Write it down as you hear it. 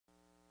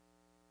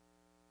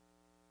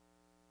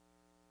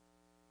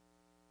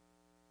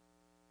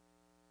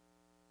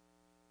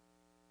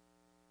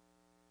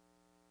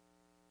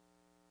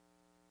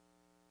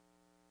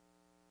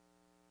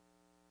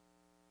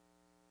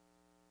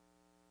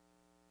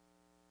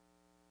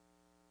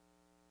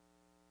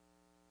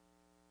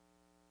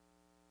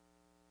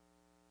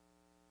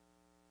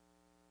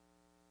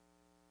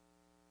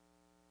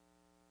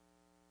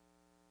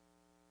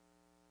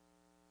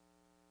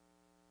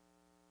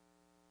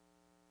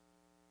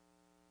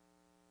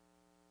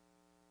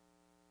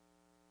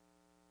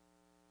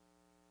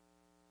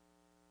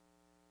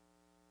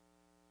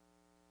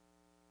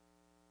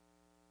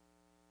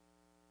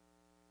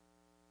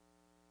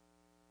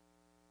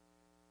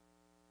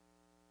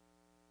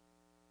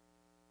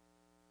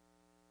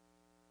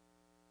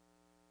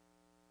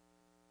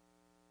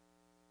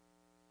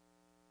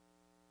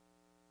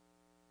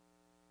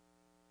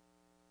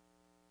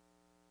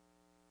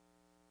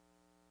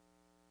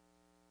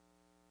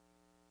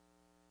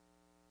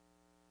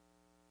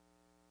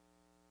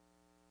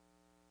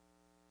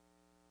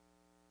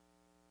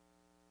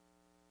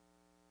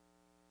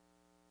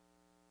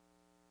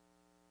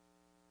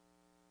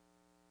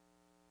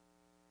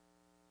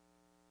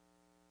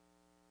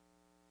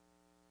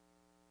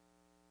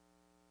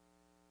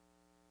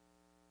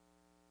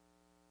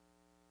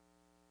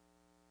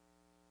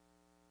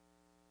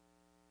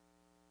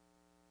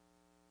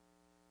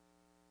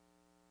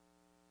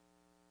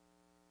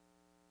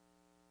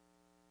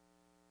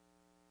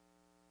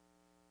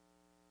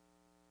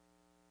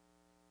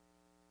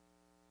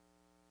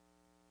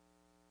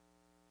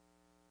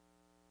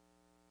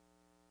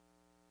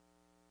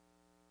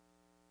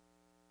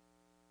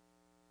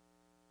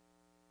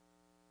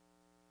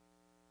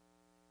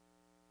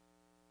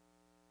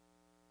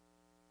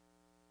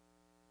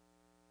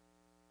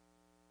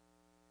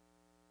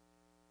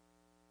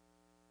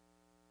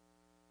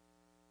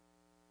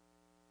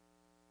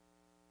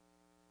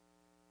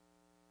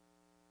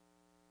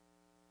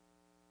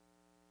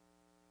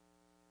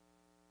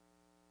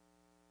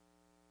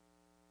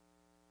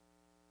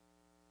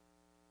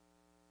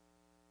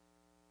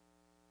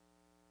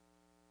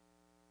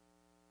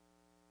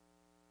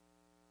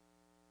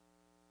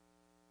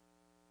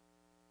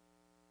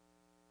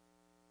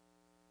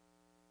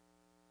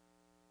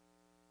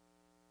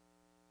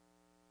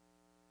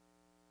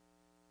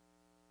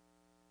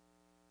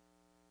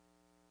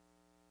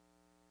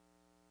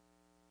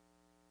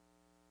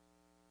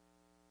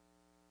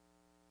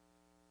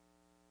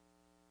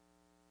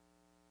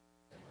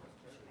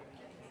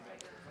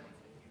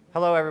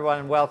Hello, everyone,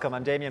 and welcome.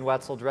 I'm Damian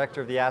Woetzel, director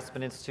of the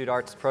Aspen Institute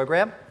Arts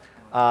Program,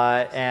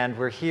 and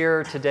we're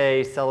here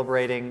today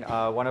celebrating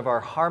one of our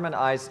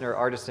Harman-Eisner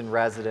Artist in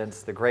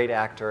Residence, the great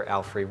actor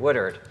Alfre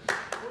Woodard.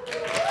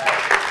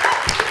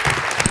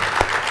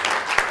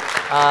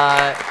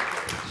 I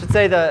should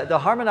say the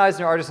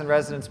Harman-Eisner Artist in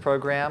Residence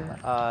program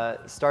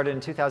started in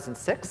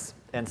 2006.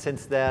 And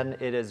since then,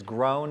 it has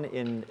grown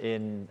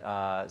in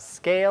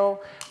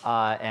scale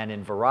and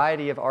in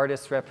variety of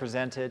artists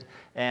represented.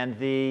 And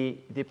the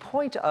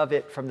point of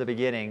it from the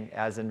beginning,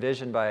 as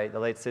envisioned by the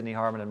late Sidney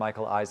Harman and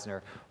Michael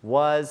Eisner,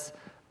 was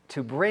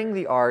to bring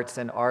the arts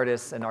and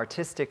artists and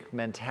artistic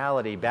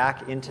mentality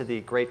back into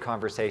the great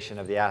conversation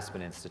of the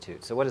Aspen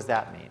Institute. So what does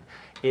that mean?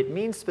 It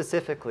means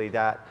specifically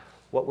that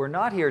what we're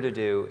not here to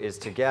do is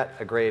to get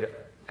a great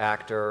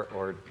actor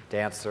or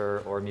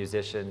dancer or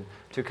musician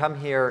to come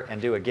here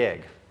and do a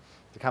gig,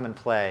 to come and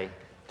play,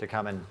 to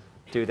come and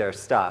do their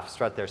stuff,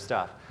 strut their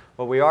stuff.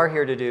 What we are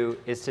here to do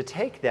is to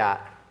take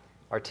that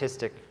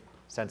artistic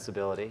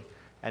sensibility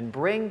and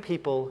bring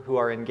people who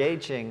are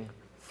engaging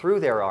through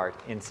their art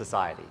in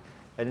society,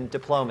 in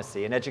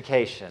diplomacy, in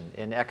education,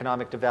 in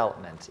economic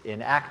development,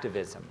 in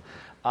activism.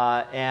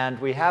 And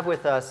we have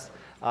with us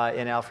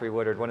in Alfre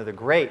Woodard one of the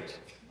great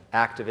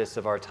activists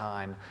of our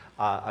time,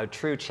 a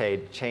true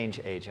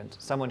change agent,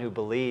 someone who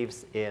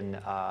believes in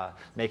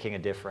making a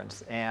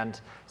difference.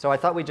 And so I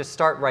thought we'd just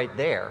start right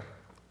there.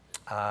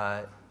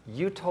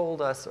 You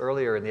told us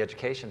earlier in the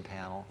education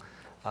panel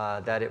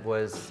that it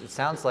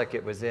sounds like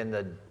it was in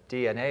the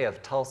DNA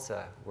of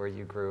Tulsa, where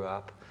you grew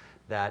up,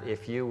 that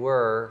if you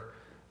were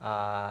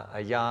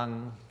a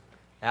young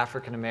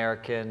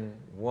African-American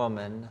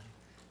woman,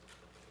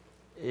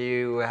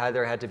 you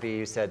either had to be,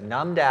 you said,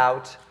 numbed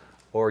out,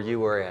 or you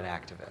were an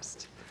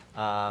activist.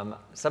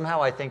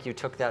 Somehow I think you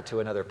took that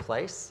to another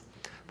place.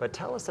 But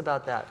tell us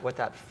about that, what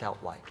that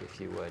felt like, if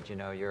you would. You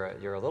know,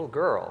 you're a little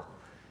girl,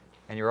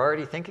 and you're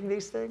already thinking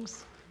these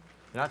things?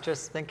 You're not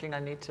just thinking, I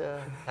need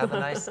to have a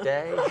nice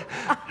day,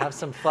 have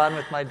some fun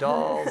with my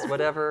dolls,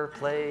 whatever,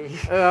 play.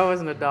 Oh, I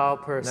wasn't a doll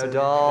person. No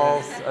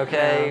dolls,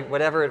 okay, No.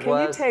 whatever it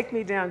was. Can you take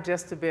me down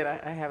just a bit?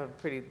 I have a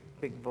pretty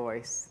big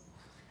voice.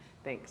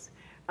 Thanks.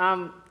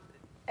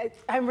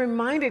 I'm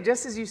reminded,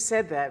 just as you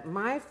said that,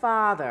 my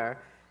father,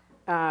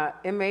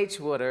 M.H.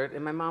 Woodard,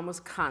 and my mom was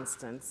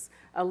Constance,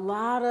 a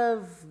lot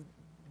of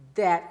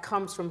that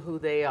comes from who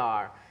they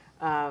are.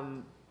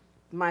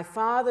 My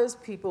father's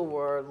people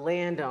were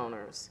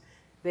landowners.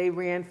 They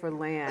ran for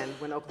land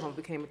when Oklahoma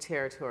became a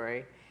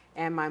territory.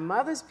 And my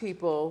mother's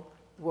people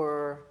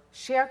were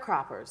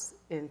sharecroppers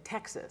in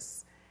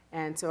Texas.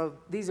 And so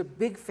these are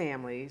big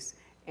families.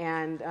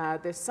 And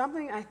there's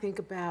something I think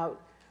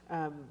about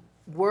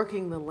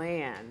working the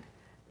land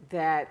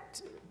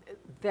that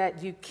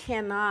you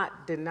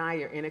cannot deny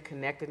your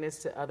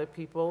interconnectedness to other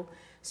people.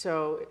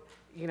 So,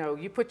 you know,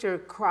 you put your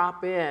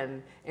crop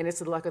in and it's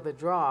the luck of the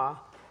draw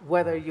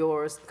whether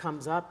yours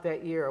comes up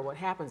that year or what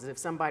happens. If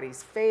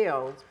somebody's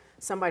failed,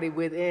 somebody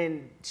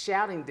within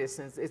shouting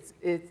distance,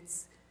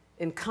 it's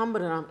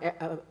incumbent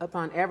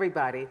upon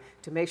everybody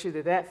to make sure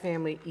that that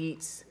family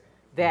eats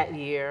that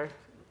year,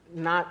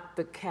 not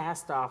the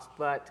cast-offs,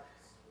 but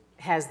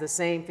has the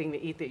same thing to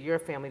eat that your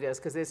family does,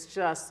 because it's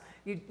just,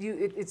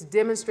 it's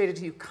demonstrated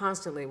to you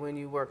constantly when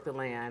you work the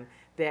land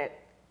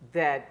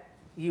that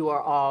you are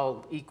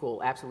all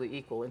equal, absolutely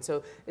equal. And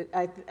so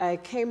I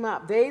came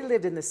up, they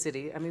lived in the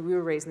city, I mean, we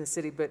were raised in the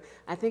city, but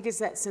I think it's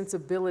that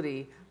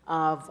sensibility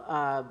of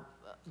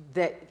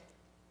that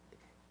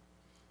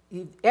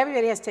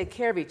everybody has to take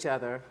care of each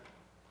other.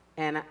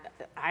 And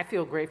I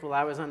feel grateful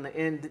I was on the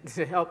end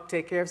to help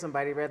take care of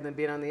somebody rather than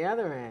being on the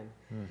other end.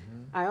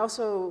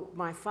 Mm-hmm.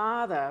 My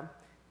father,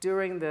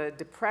 during the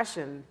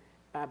Depression,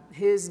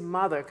 his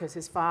mother, because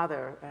his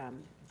father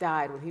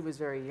died when he was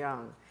very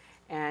young,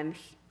 and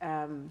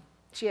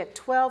she had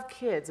 12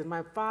 kids, and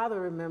my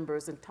father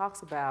remembers and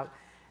talks about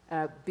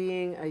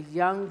being a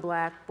young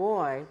black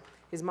boy.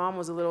 His mom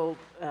was a little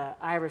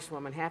Irish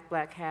woman, half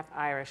black, half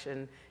Irish,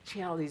 and she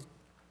had all these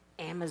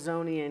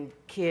Amazonian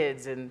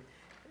kids, and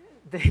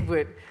they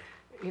would,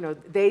 you know,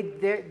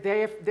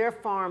 their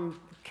farm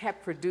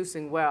kept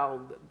producing well,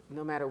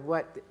 no matter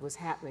what was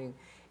happening.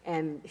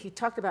 And he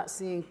talked about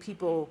seeing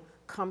people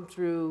come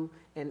through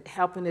and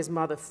helping his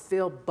mother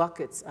fill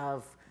buckets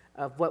of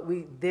what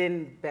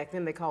back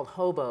then they called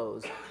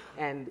hobos.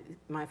 And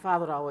my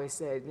father would always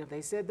say, you know,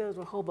 they said those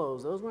were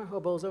hobos. Those weren't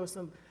hobos. Those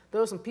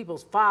were some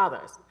people's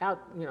fathers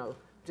out, you know,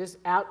 just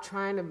out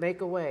trying to make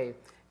a way.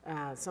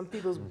 Some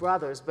people's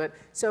brothers. But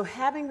so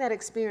having that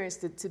experience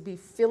to be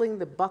filling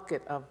the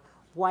bucket of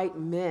white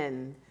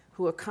men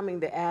who are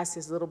coming to ask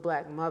his little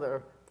black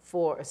mother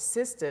for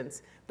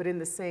assistance, but in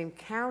the same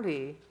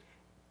county,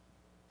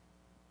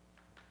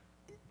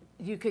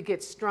 you could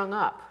get strung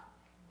up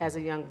as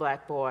a young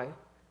black boy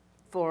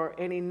for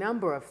any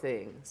number of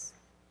things.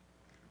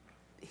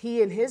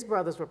 He and his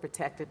brothers were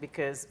protected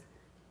because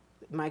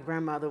my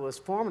grandmother was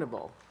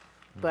formidable.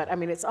 But I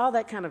mean, it's all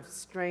that kind of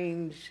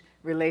strange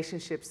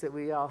relationships that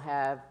we all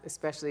have,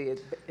 especially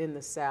in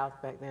the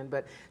South back then.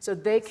 But so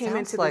they came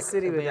into the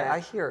city with that. I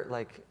hear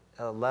like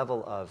a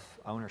level of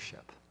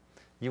ownership.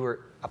 You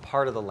were a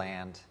part of the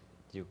land.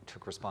 You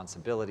took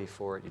responsibility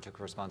for it. You took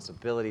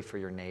responsibility for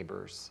your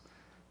neighbors.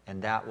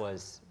 And that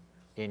was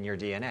in your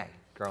DNA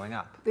growing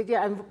up. But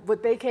yeah, and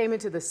when they came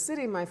into the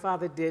city, my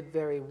father did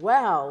very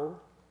well.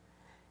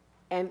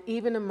 And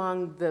even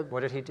among the...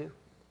 What did he do?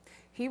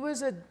 He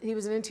was an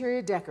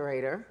interior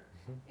decorator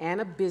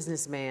and a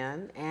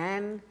businessman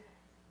and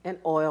an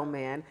oil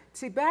man.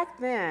 See, back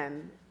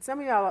then, some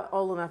of y'all are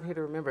old enough here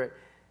to remember it,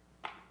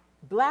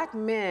 black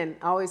men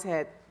always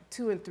had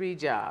 2 and 3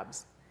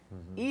 jobs.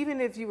 Even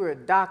if you were a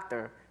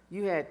doctor,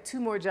 you had 2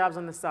 more jobs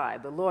on the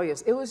side, the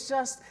lawyers. It was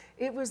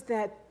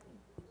that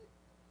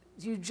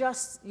you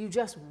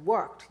just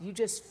worked. You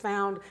just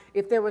found,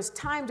 if there was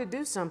time to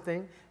do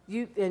something,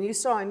 and you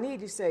saw a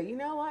need, you say, you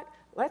know what,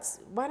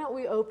 why don't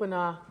we open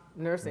a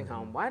nursing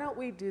home? Why don't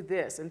we do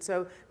this? And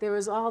so there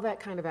was all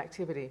that kind of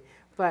activity.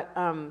 But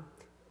I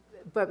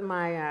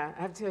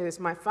have to tell you this,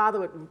 my father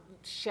would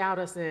shout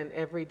us in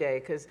every day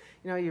because,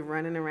 you're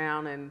running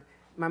around, and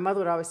my mother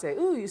would always say,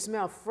 ooh, you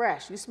smell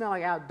fresh. You smell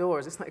like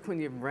outdoors. It's like when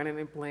you're running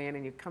and playing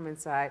and you come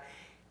inside.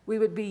 We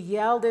would be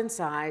yelled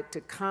inside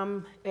to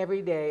come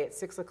every day at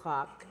 6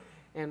 o'clock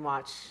and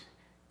watch,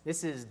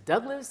 this is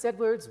Douglas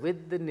Edwards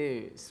with the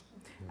news.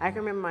 I can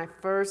remember my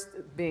first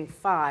being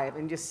 5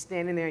 and just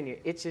standing there and you're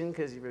itching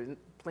because you were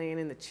playing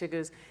in the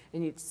chiggers,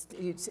 and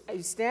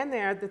you'd stand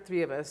there, the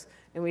 3 of us,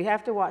 and we'd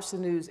have to watch the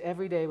news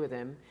every day with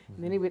him,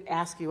 and then he would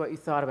ask you what you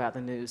thought about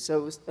the news.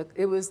 So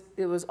it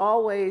was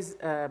always,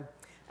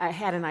 I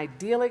had an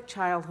idyllic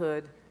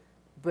childhood,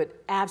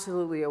 but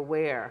absolutely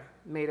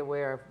made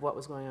aware of what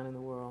was going on in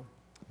the world.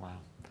 Wow.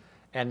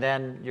 And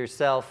then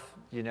yourself,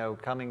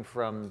 coming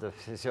from the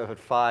at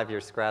 5,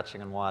 you're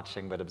scratching and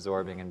watching, but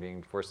absorbing and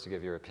being forced to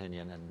give your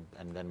opinion,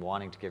 and then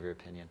wanting to give your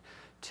opinion,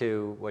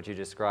 to what you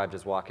described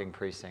as walking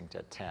precinct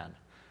at 10.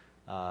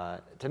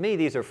 To me,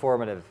 these are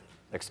formative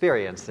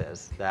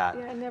experiences that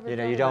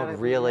you don't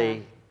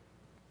really.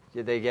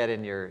 They get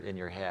in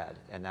your head,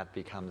 and that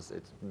becomes,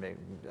 it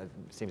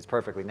seems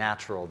perfectly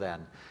natural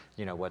then,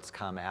 what's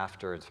come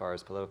after as far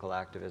as political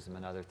activism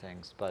and other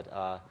things.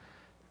 But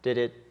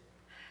did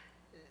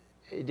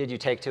you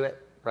take to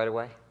it right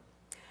away?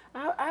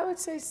 I would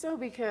say so,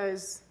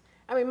 because,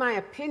 my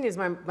opinions,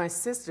 my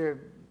sister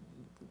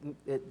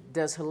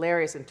does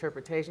hilarious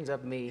interpretations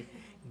of me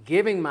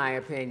giving my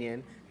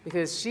opinion,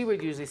 because she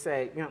would usually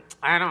say,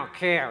 I don't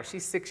care.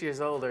 She's 6 years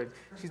older.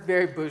 She's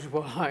very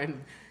bourgeois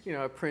and,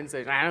 a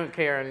princess. I don't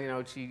care.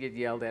 And, she'd get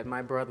yelled at.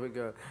 My brother would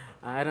go,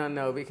 I don't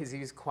know, because he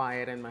was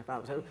quiet. And my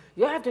father would say,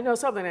 you have to know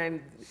something.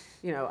 And,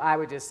 I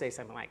would just say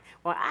something like,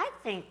 well, I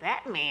think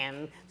that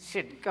man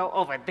should go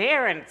over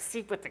there and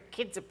see what the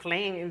kids are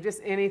playing, and just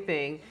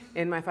anything.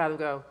 And my father would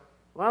go,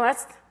 well,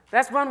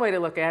 that's one way to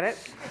look at it.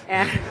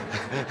 And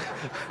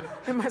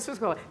my sister would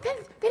go,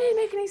 that didn't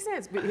make any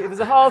sense. But it was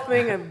the whole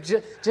thing of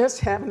just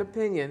have an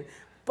opinion.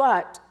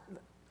 But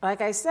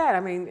like I said,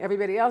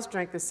 everybody else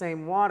drank the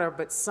same water,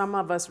 but some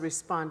of us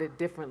responded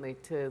differently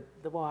to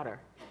the water.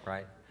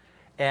 Right.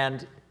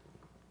 And,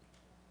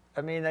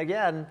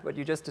 again, what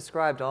you just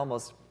described that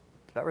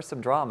was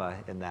some drama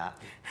in that.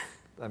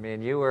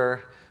 You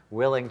were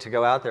willing to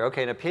go out there.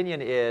 Okay, an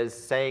opinion is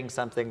saying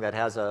something that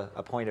has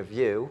a point of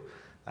view,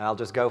 and I'll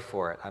just go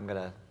for it.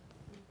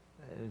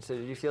 So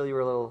did you feel you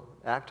were a little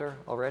actor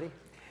already?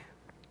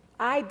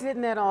 I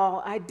didn't at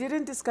all. I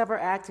didn't discover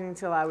acting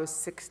until I was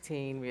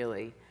 16,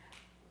 really.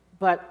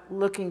 But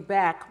looking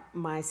back,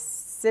 my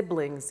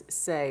siblings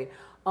say,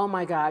 oh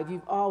my God,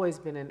 you've always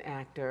been an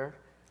actor.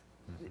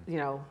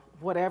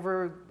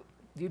 Whatever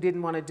you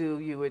didn't want to do,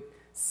 you would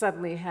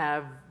suddenly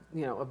have,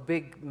 a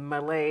big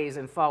malaise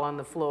and fall on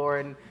the floor,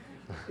 and,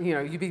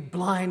 you'd be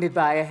blinded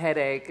by a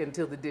headache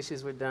until the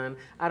dishes were done.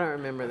 I don't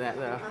remember that,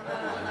 though.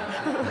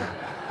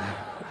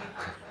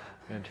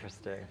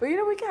 Interesting. But,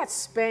 we got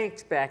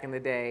spanked back in the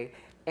day,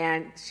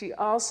 and she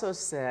also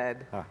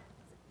said,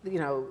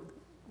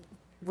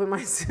 when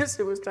my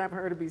sister was time for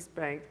her to be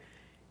spanked,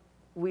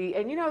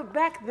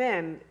 back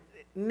then,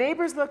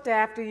 neighbors looked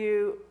after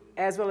you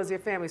as well as your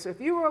family. So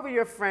if you were over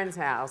your friend's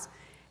house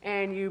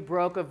and you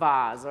broke a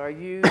vase, or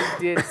you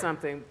did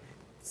something,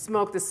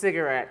 smoked a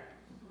cigarette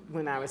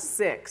when I was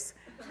 6,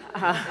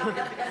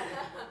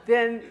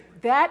 then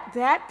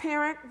that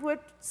parent would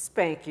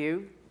spank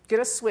you, get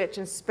a switch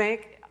and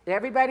spank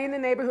everybody in the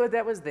neighborhood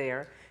that was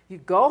there. You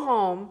go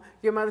home,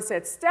 your mother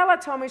said, Stella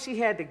told me she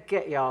had to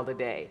get y'all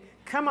today.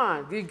 Come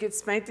on, you get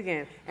spanked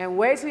again, and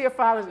wait till your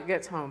father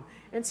gets home.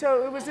 And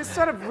so it was this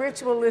sort of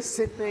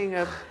ritualistic thing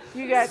of,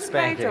 you got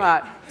spanked a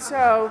lot.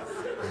 So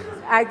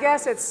I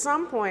guess at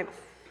some point,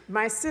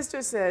 my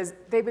sister says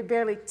they would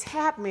barely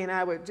tap me, and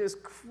I would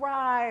just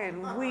cry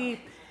and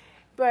weep.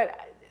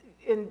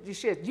 And she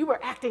said, you were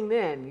acting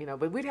then,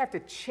 but we'd have to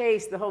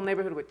chase, the whole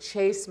neighborhood would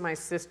chase my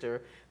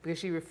sister because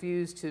she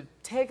refused to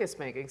take a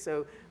spanking.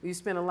 So we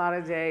spent a lot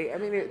of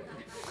day,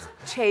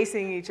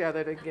 chasing each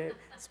other to get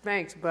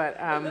spanked. But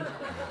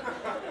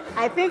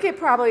I think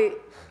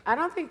I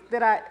don't think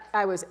that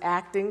I was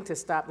acting to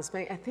stop the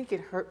spanking. I think it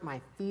hurt my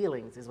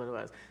feelings is what it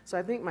was. So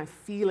I think my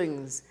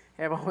feelings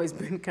have always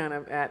been kind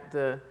of at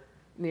the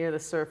near the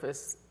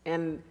surface.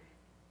 And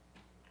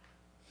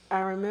I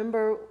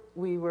remember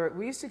we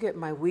used to get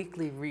my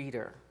weekly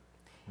reader,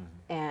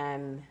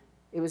 and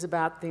it was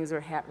about things that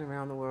were happening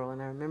around the world.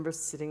 And I remember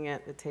sitting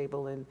at the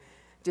table and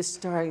just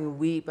starting to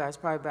weep. I was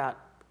probably about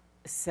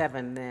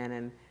 7 then,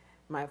 and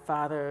my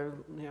father,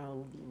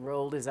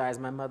 rolled his eyes.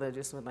 My mother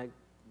just went like,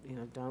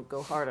 don't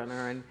go hard on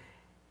her. And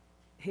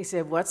he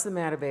said, "What's the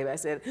matter, baby?" I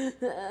said,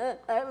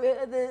 "I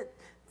read that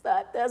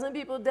 5,000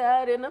 people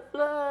died in a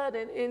flood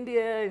in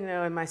India,"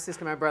 and my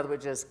sister and my brother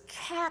would just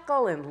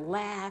cackle and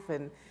laugh.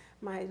 And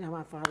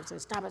my father said,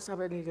 "Stop it,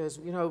 stop it." And he goes,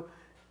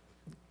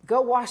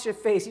 "Go wash your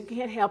face. You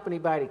can't help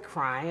anybody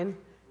crying.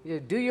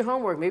 Do your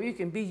homework. Maybe you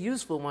can be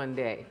useful one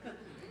day."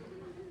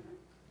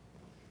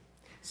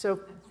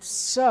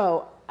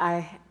 So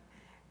I,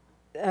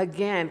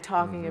 again,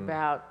 talking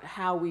about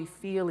how we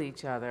feel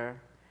each other,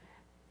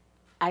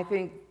 I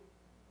think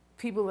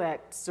people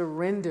that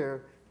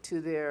surrender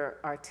to their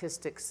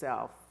artistic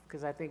self,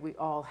 because I think we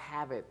all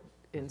have it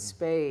in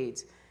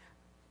spades,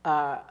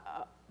 are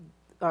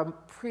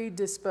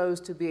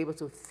predisposed to be able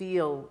to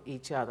feel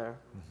each other.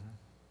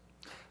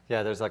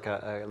 Yeah, there's like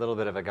a little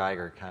bit of a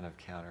Geiger kind of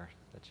counter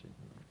that you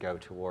go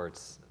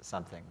towards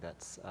something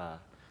that's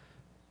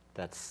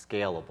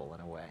scalable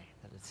in a way,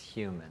 that it's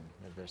human,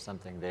 that there's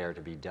something there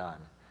to be done.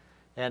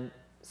 And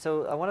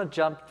so I want to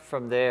jump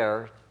from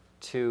there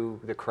to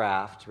the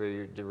craft, where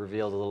you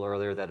revealed a little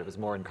earlier that it was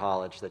more in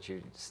college that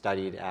you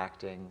studied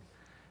acting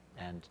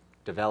and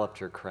developed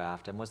your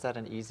craft. And was that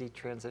an easy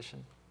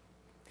transition?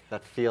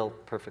 That feel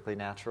perfectly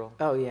natural?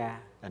 Oh, yeah.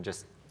 And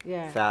just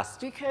Yeah.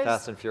 fast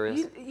and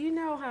furious? You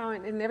know how,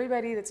 and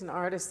everybody that's an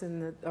artist in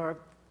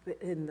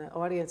the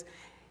audience,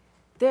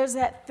 there's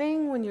that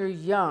thing when you're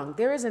young,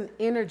 there is an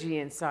energy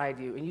inside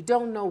you, and you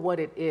don't know what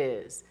it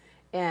is.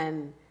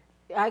 And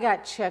I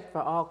got checked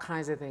for all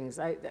kinds of things.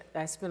 I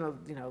spent,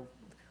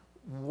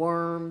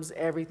 worms,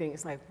 everything.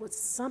 It's like,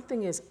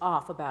 something is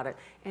off about it.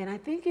 And I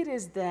think it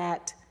is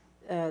that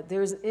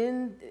there's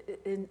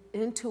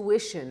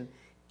intuition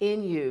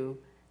in you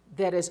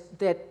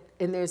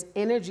and there's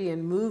energy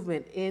and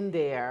movement in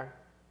there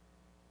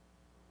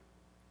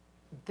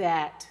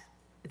that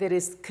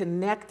is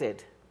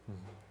connected.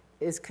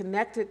 Is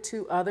connected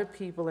to other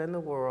people in the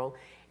world.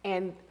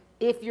 And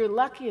if you're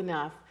lucky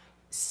enough,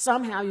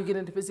 somehow you get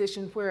into a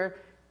position where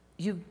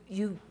you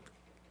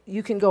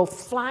can go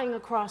flying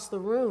across the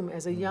room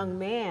as a young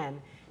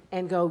man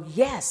and go,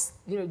 yes,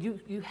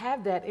 you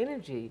have that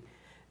energy.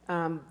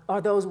 Or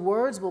those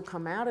words will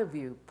come out of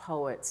you,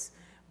 poets,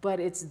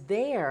 but it's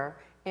there.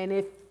 And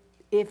if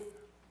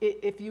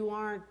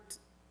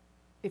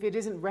it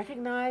isn't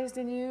recognized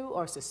in you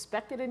or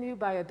suspected in you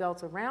by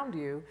adults around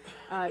you,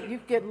 you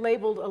get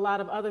labeled a lot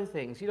of other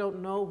things. You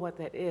don't know what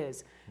that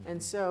is.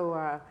 And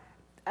so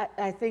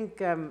I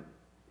think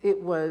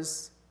it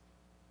was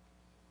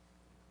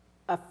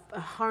a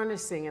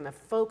harnessing and a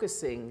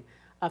focusing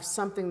of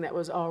something that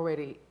was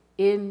already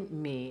in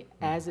me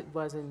as it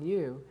was in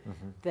you,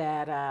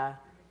 that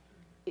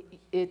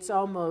it's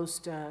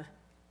almost,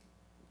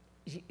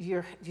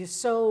 you're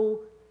so,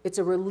 it's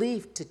a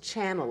relief to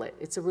channel it.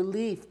 It's a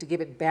relief to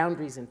give it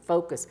boundaries and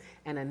focus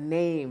and a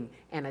name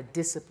and a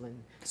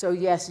discipline. So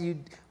yes,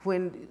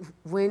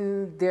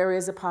 when there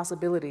is a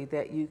possibility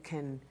that you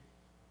can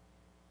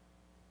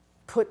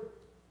put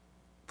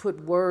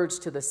words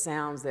to the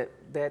sounds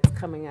that's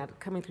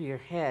coming through your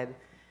head,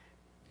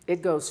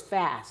 it goes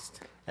fast.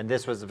 And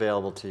this was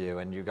available to you,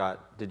 and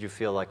did you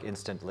feel like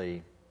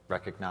instantly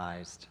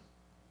recognized,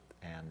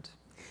 and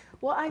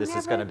this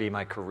is going to be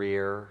my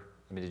career?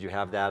 I mean, did you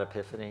have that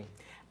epiphany?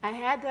 I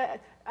had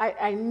that.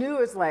 I knew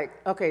it's like,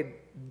 okay,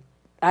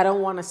 I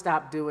don't want to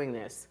stop doing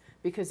this,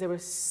 because there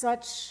was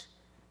such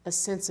a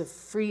sense of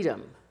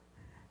freedom.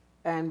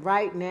 And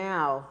right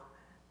now,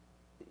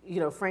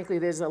 frankly,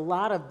 there's a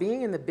lot of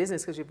being in the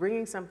business, because you're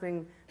bringing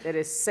something that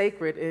is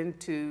sacred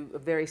into a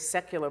very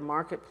secular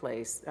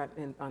marketplace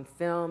on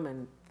film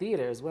and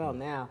theater as well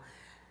now.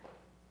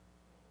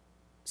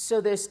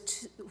 So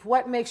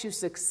what makes you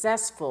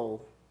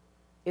successful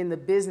in the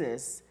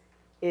business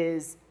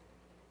is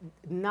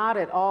not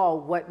at all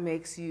what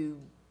makes you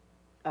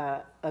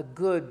a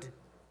good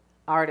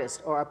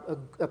artist or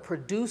a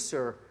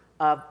producer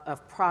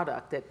of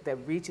product that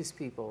reaches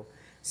people.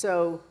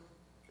 So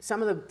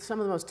some of the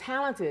most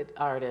talented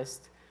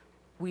artists,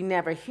 we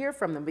never hear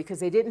from them because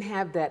they didn't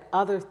have that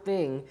other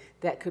thing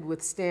that could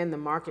withstand the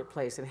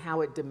marketplace and how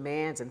it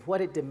demands and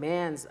what it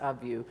demands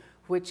of you,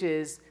 which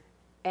is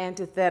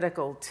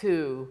antithetical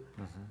to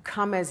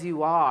come as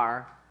you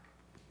are.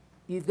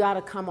 You've got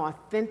to come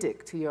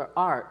authentic to your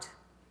art,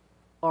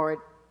 or it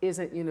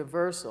isn't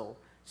universal.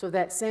 So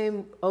that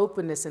same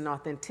openness and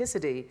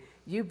authenticity,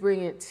 you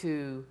bring it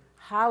to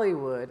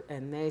Hollywood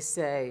and they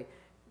say,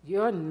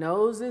 your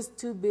nose is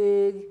too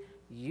big,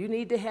 you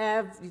need to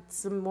have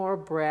some more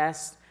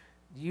breasts,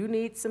 you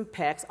need some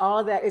pecs, all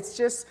of that. It's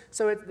just,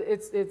 so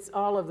it's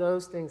all of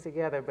those things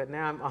together, but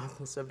now I'm off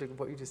the subject of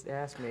what you just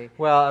asked me.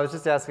 Well, I was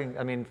just asking,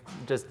 I mean,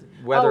 just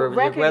whether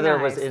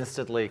it was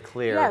instantly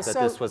clear that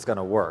this was going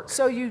to work.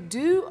 So you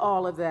do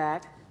all of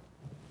that,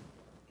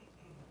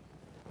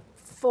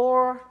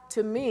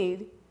 to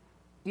me,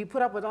 you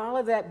put up with all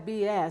of that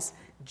BS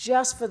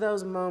just for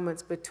those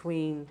moments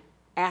between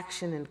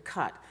action and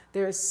cut.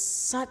 There is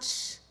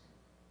such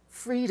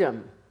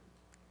freedom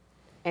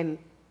and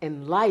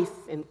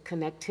life and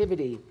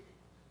connectivity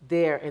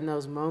there in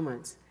those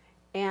moments.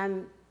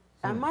 And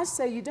I must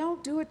say, you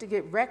don't do it to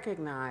get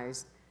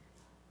recognized,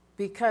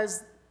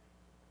 because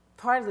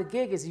part of the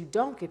gig is you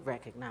don't get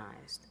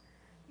recognized.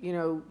 You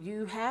know,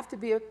 you have to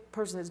be a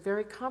person that's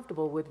very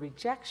comfortable with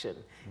rejection,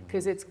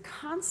 because it's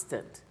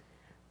constant.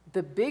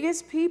 The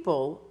biggest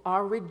people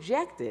are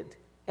rejected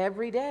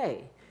every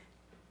day.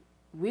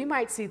 We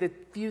might see the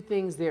few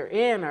things they're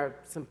in, or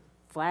some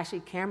flashy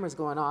cameras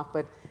going off,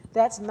 but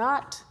that's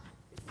not,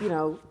 you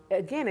know,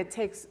 again, it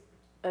takes,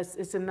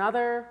 it's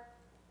another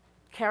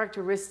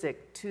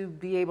characteristic to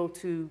be able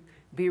to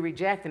be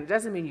rejected. It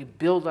doesn't mean you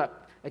build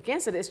up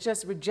against it. It's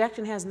just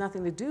rejection has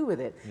nothing to do with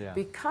it,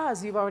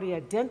 because you've already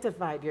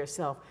identified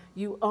yourself.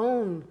 You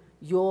own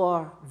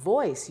your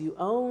voice. You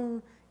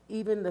own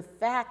even the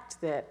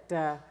fact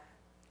that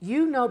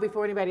you know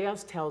before anybody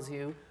else tells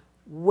you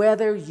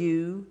whether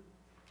you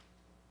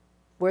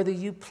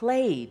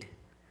played,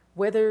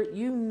 whether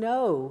you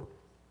know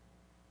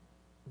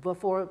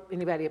before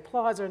anybody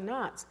applauds or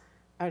not.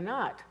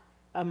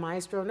 A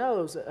maestro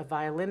knows, a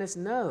violinist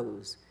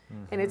knows.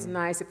 And it's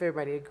nice if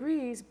everybody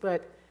agrees,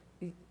 but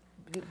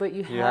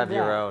you have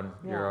your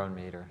own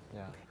meter.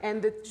 Yeah.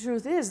 And the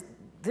truth is,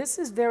 this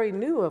is very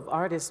new of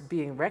artists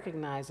being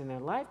recognized in their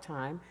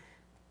lifetime.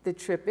 The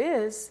trip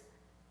is,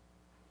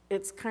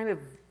 it's kind of,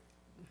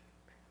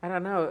 I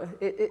don't know,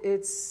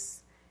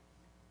 it's,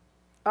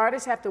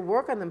 artists have to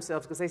work on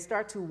themselves, because they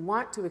start to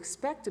want to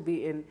expect to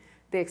be in,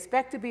 they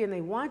expect to be and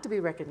they want to be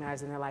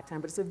recognized in their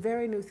lifetime, but it's a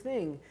very new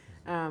thing.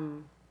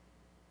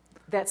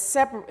 That's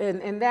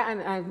and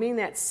I mean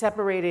that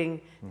separating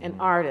an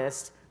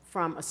artist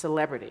from a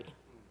celebrity,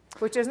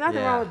 which there's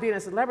nothing wrong with being a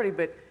celebrity,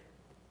 but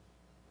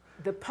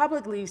the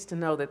public needs to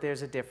know that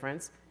there's a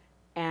difference.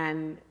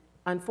 And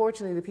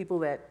unfortunately, the people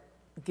that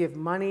give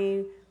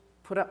money,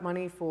 put up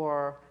money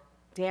for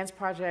dance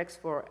projects,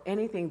 for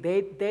anything,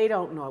 they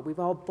don't know it. We've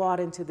all bought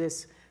into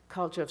this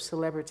culture of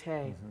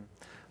celebrity.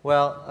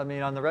 Well, I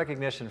mean, on the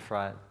recognition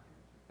front,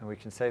 and we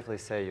can safely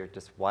say you're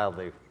just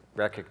wildly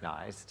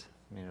recognized.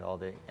 I mean, all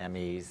the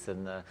Emmys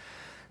and the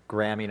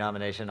Grammy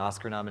nomination,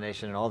 Oscar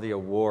nomination, and all the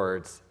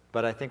awards.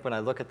 But I think when I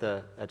look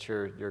at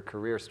your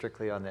career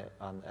strictly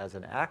as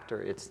an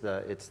actor, it's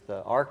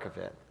the arc of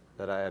it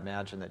that I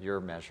imagine that you're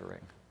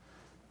measuring.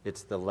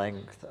 It's the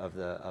length of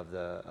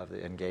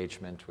the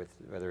engagement with,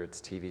 whether it's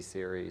TV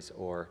series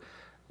or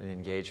an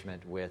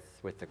engagement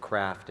with the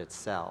craft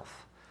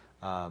itself.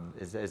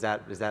 Is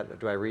that,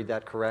 do I read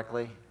that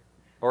correctly?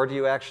 Or do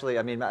you actually,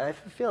 I mean, I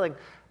have a feeling,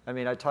 I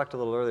mean, I talked a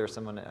little earlier,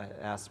 someone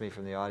asked me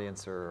from the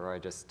audience, or I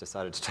just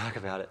decided to talk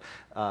about it,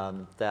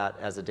 that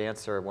as a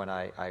dancer, when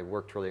I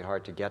worked really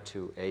hard to get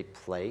to a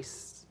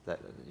place that,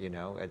 you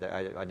know,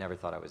 I never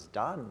thought I was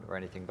done or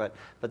anything, but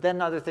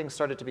then other things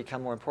started to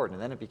become more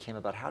important, and then it became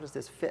about how does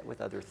this fit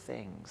with other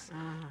things?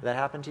 Did that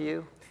happen to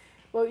you?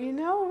 Well, you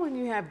know, when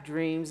you have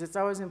dreams, it's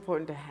always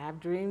important to have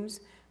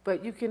dreams,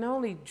 but you can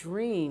only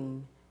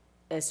dream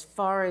as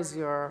far as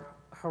your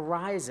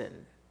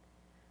horizon.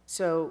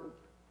 So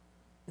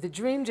the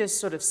dream just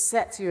sort of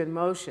sets you in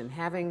motion.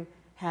 Having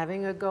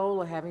a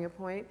goal or having a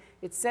point,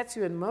 it sets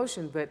you in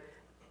motion, but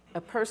a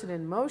person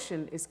in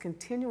motion is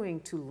continuing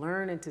to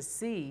learn and to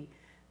see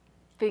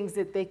things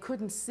that they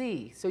couldn't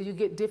see. So you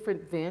get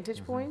different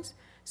vantage points.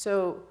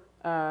 So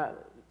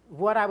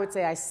what I would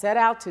say I set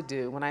out to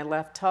do when I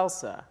left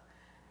Tulsa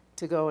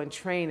to go and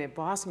train at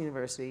Boston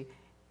University,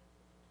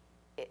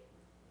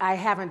 I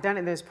haven't done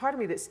it. There's part of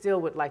me that still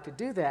would like to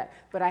do that,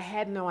 but I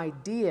had no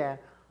idea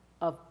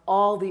of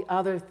all the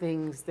other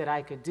things that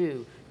I could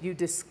do. You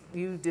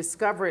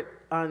discover it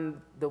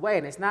on the way,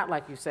 and it's not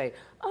like you say,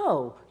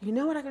 oh, you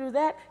know what, I can do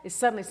that? It's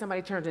suddenly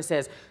somebody turns and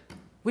says,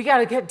 we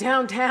gotta get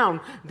downtown.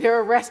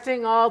 They're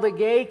arresting all the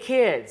gay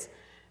kids.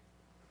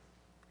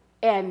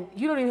 And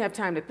you don't even have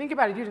time to think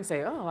about it. You didn't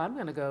say, oh, I'm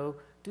gonna go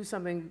do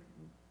something,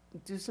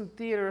 do some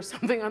theater or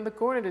something on the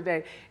corner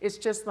today. It's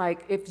just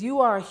like, if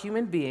you are a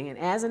human being, and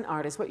as an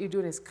artist, what you're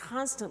doing is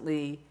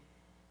constantly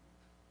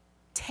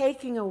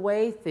taking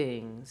away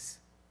things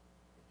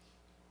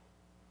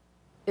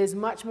is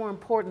much more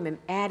important than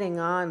adding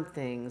on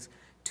things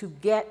to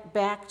get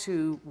back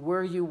to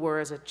where you were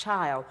as a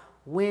child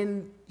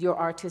when your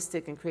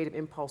artistic and creative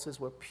impulses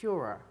were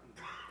purer.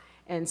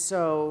 And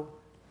so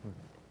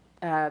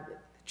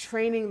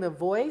training the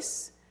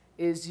voice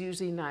is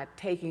usually not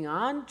taking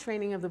on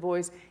training of the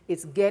voice,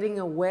 it's getting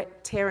away,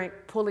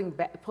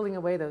 pulling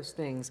away those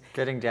things.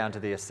 Getting down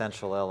to the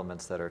essential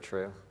elements that are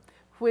true.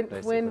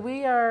 When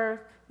we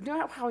are, you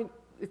know how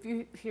if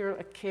you hear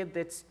a kid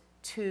that's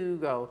 2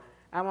 go,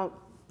 I won't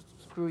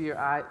screw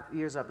your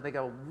ears up, and they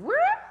go, wah!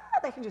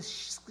 They can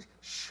just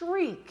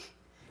shriek.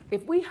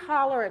 If we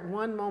holler at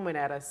one moment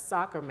at a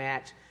soccer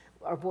match,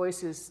 our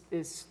voice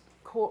is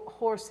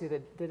hoarse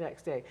the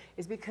next day.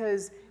 It's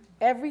because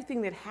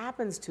everything that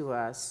happens to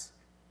us,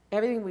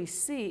 everything we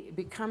see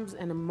becomes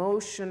an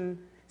emotion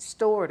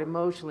stored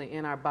emotionally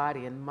in our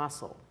body and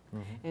muscle.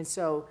 And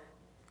so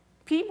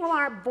people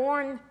aren't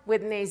born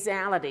with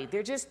nasality.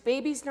 They're just,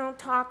 babies don't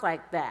talk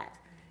like that.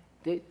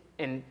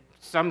 And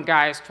some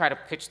guys try to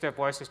pitch their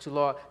voices too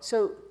low.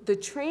 So the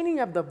training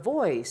of the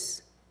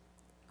voice,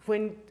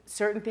 when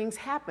certain things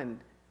happen,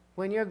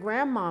 when your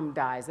grandmom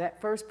dies, that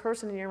first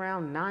person when you're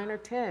around 9 or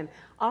 10,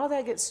 all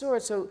that gets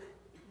stored. So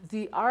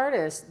the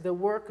artist, the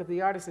work of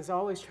the artist is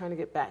always trying to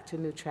get back to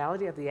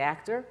neutrality of the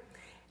actor.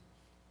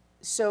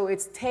 So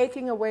it's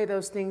taking away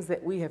those things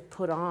that we have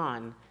put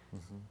on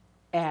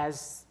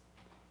as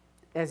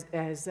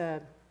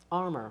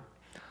armor.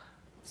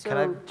 So, can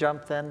I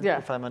jump then, yeah.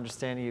 if I'm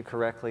understanding you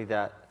correctly,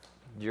 that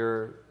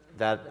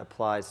that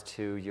applies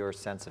to your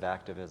sense of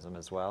activism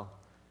as well?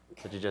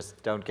 That you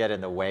just don't get in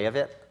the way of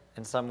it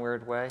in some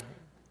weird way?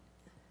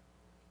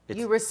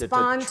 You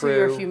respond to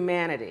your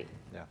humanity.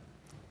 Yeah.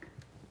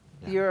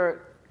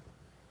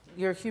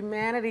 Your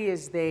humanity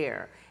is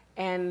there.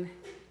 And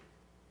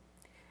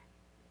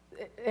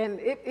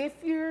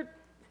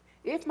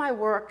if my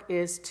work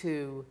is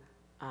to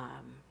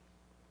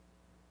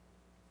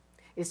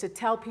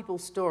tell people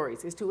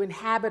stories, is to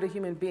inhabit a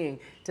human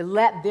being, to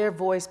let their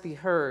voice be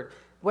heard,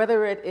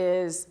 whether it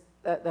is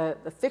the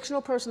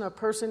fictional person or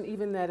person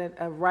even that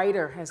a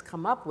writer has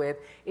come up with,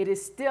 it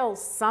is still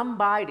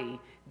somebody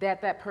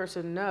that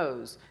person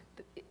knows.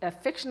 A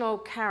fictional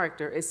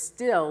character is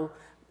still,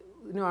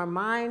 our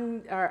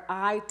mind, our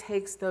eye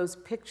takes those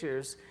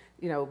pictures,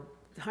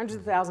 hundreds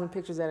of thousands of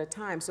pictures at a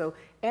time. So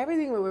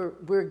everything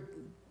we're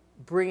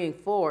bringing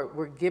forward,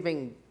 we're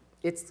giving,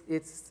 it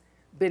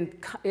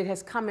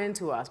has come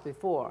into us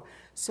before.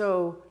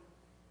 So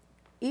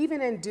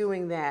even in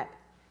doing that,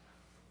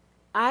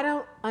 I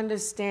don't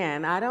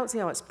understand, I don't see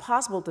how it's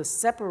possible to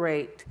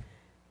separate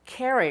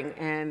caring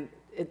and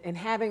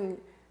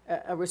having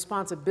a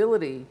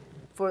responsibility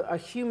for a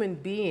human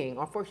being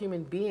or for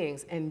human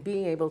beings and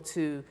being able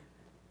to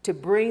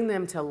bring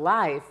them to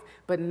life,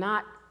 but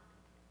not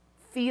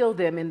feel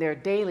them in their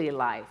daily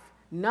life,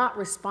 not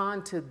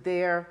respond to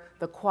the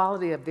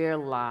quality of their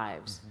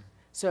lives.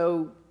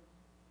 So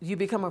you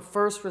become a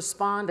first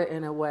responder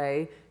in a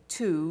way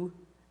to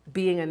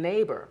being a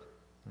neighbor,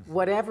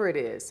 whatever it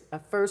is, a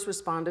first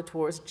responder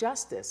towards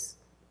justice.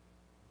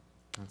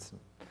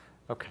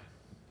 Okay.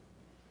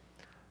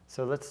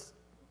 So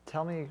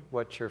tell me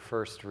what your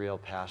first real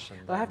passion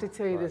Well, I have to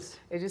tell you was. this,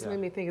 it just made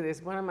me think of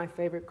this. One of my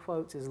favorite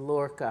quotes is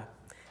Lorca,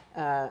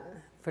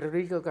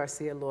 Federico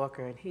Garcia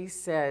Lorca, and he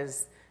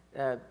says,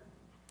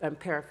 I'm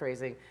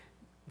paraphrasing,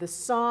 the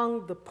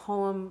song, the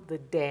poem, the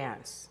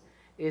dance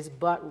is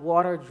but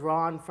water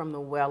drawn from the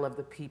well of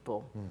the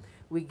people.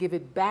 We give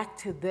it back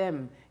to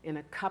them in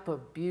a cup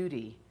of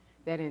beauty,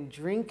 that in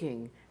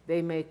drinking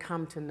they may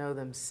come to know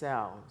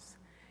themselves.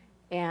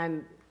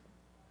 And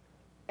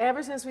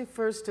ever since we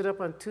first stood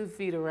up on 2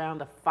 feet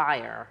around a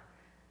fire,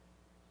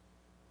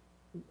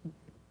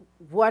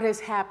 what has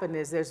happened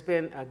is there's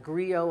been a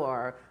griot,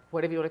 or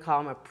whatever you want to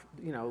call him,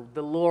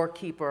 the lore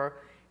keeper,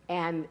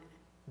 and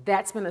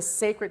that's been a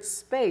sacred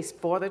space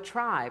for the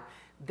tribe.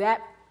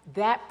 That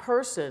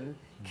person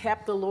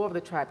kept the lore of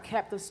the tribe,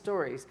 kept the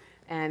stories,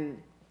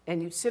 and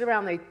you'd sit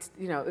around,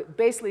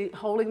 basically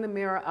holding the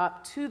mirror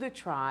up to the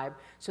tribe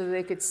so that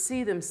they could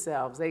see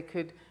themselves. They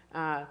could,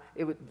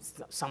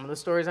 some of the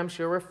stories I'm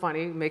sure were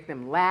funny, make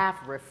them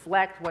laugh,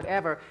 reflect,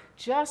 whatever,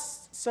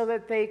 just so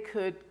that they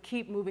could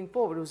keep moving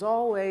forward. It was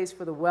always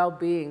for the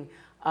well-being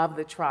of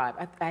the tribe.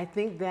 I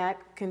think that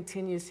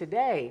continues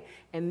today,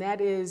 and that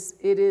is,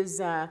 it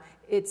is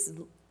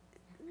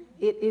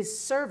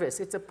service.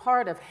 It's a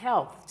part of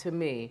health to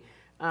me.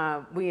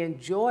 We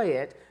enjoy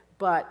it,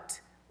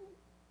 but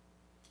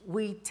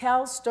we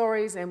tell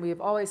stories, and we have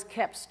always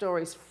kept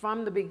stories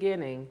from the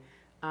beginning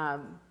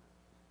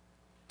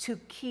to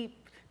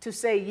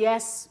say,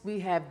 yes, we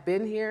have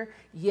been here,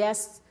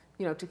 yes,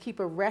 to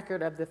keep a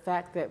record of the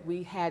fact that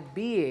we had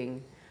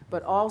being,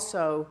 but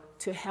also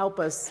to help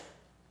us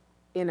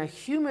in a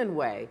human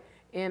way,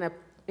 in an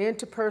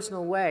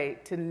interpersonal way,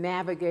 to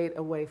navigate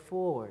a way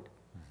forward.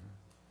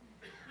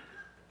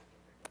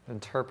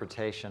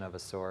 Interpretation of a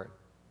sort,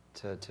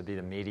 to be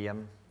the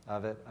medium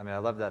of it. I mean, I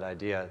love that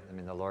idea. I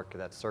mean, the Lorca,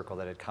 that circle,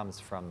 that it comes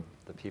from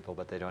the people,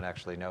 but they don't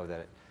actually know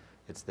that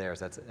it's theirs.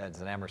 That's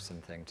an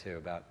Emerson thing, too,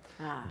 about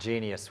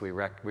genius. We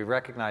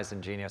recognize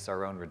in genius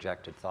our own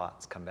rejected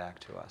thoughts come back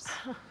to us.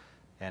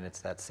 And it's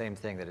that same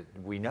thing that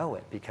we know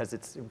it because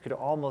we could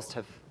almost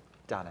have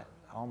done it,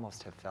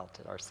 almost have felt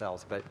it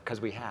ourselves, but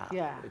because we have.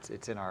 Yeah.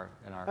 It's in our.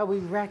 Oh, we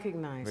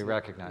recognize it. We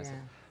recognize it.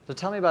 So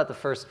tell me about the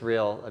first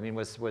real. I mean,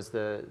 was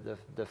the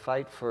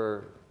fight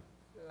for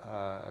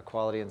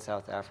equality in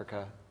South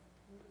Africa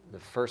the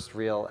first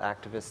real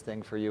activist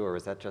thing for you, or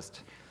was that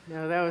just?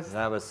 No,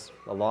 that was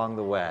along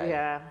the way.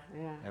 Yeah,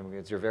 yeah.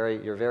 And you're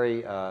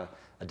very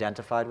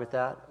identified with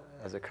that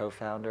as a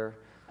co-founder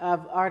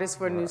of Artists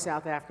for New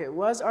South Africa. It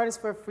was Artists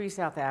for Free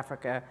South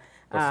Africa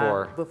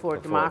before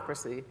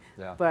democracy.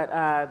 Yeah.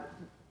 But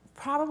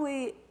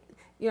probably,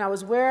 I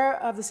was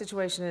aware of the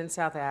situation in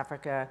South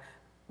Africa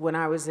when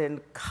I was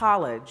in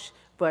college,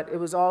 but it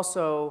was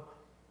also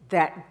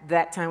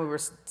that time we were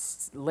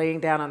laying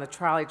down on the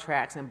trolley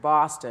tracks in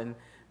Boston,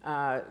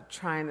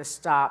 trying to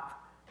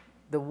stop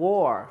the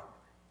war.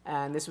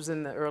 And this was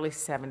in the early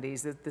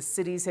 70s. The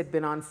cities had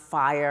been on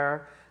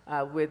fire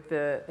with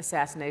the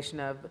assassination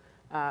of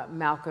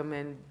Malcolm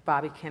and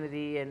Bobby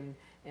Kennedy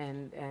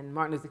and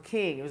Martin Luther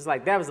King. It was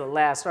like, that was the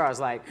last straw. I was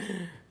like,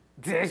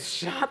 they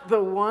shot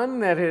the one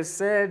that has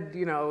said,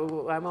 you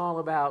know, I'm all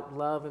about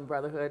love and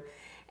brotherhood.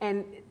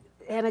 And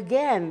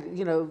again,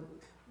 you know,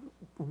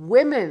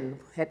 women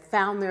had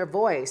found their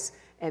voice,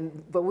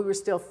 but we were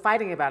still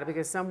fighting about it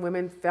because some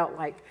women felt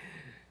like,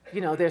 you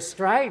know, they're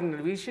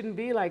strident, we shouldn't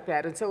be like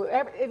that. And so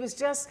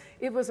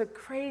it was a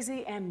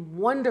crazy and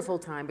wonderful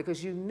time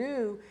because you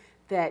knew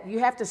that you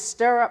have to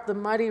stir up the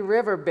muddy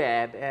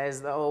riverbed,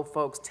 as the old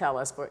folks tell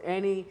us, for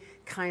any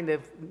kind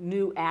of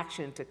new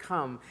action to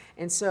come.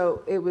 And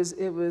so it was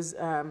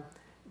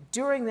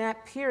during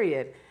that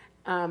period,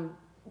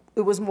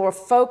 it was more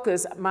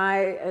focused.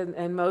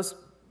 And most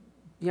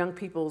young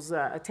people's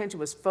attention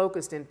was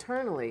focused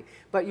internally,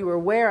 but you were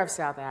aware of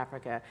South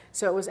Africa.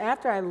 So it was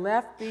after I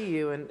left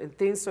BU and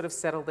things sort of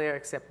settled there,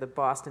 except the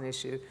Boston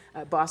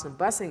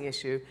busing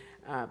issue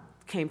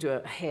came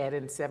to a head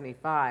in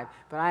 '75.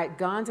 But I had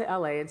gone to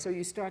LA, and so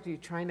you're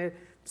trying to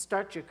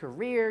start your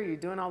career, you're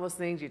doing all those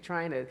things, you're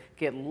trying to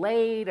get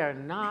laid or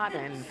not,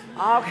 and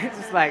all kinds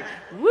of like,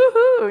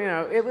 woohoo, you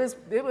know, it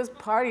was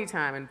party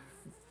time and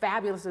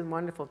fabulous and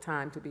wonderful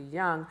time to be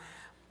young.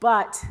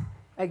 But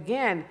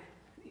again,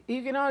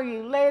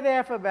 you lay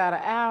there for about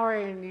an hour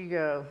and you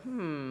go,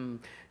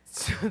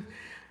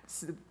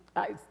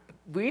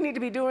 we need to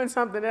be doing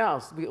something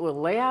else. We'll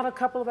lay out a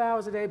couple of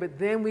hours a day, but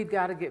then we've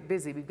got to get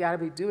busy. We've got to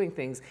be doing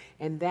things.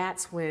 And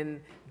that's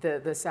when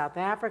the South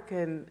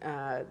African,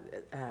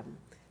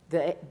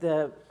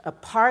 the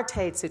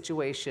apartheid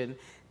situation,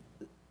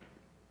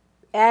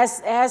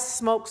 as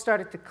smoke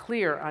started to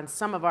clear on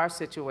some of our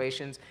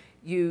situations,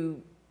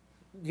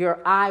 your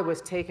eye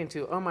was taken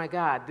to, oh my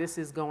God, this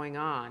is going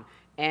on.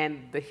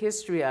 And the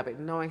history of it,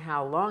 knowing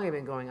how long it had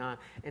been going on.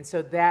 And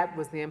so that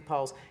was the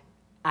impulse.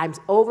 I'm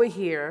over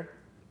here,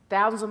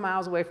 thousands of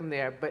miles away from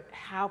there, but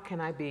how can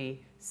I be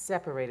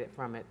separated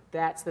from it?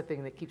 That's the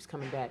thing that keeps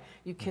coming back.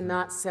 You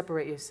cannot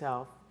separate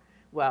yourself.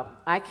 Well,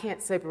 I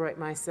can't separate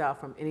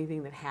myself from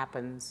anything that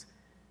happens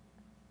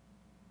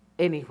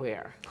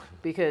anywhere.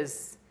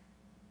 Because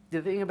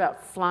the thing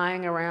about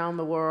flying around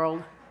the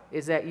world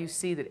is that you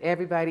see that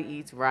everybody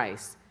eats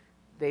rice.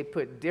 They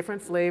put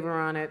different flavor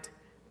on it,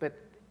 but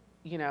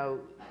you know,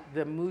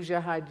 the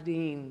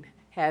Mujahideen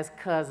has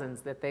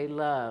cousins that they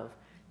love,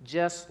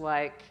 just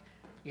like,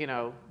 you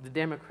know, the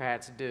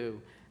Democrats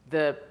do.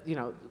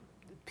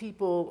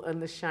 People on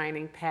the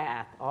Shining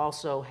Path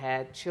also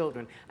had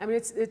children. I mean,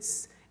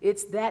 it's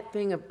that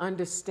thing of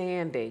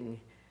understanding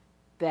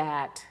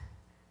that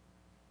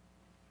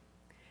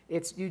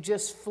you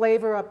just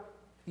flavor up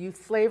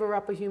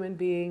a human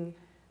being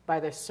by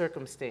their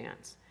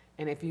circumstance.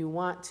 And if you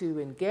want to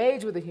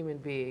engage with a human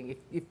being,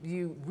 if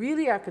you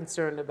really are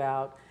concerned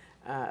about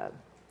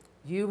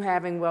you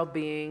having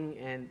well-being,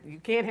 and you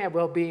can't have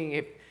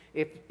well-being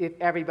if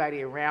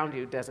everybody around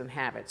you doesn't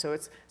have it.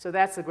 So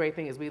that's the great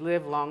thing, is we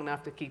live long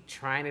enough to keep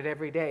trying it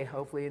every day,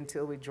 hopefully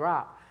until we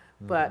drop.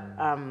 But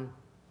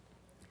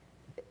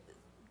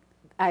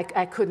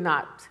I could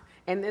not.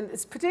 And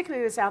it's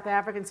particularly the South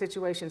African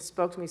situation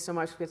spoke to me so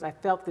much because I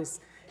felt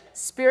this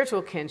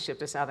spiritual kinship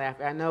to South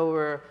Africa. I know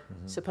we're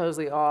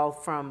supposedly all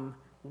from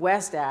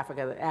West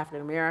Africa, the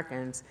African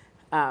Americans,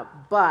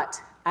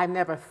 but I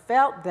never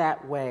felt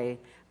that way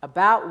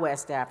about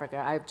West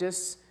Africa.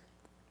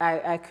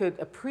 I could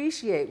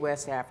appreciate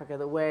West Africa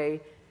the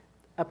way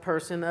a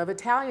person of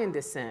Italian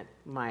descent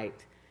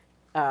might,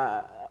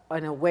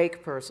 an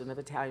awake person of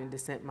Italian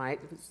descent might.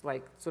 It's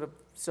like sort of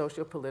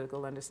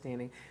socio-political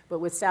understanding. But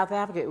with South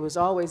Africa, it was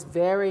always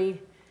very,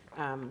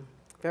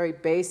 very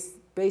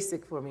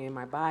basic for me in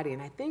my body.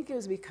 And I think it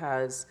was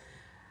because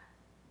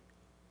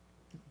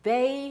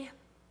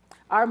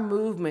our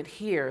movement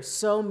here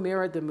so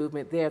mirrored the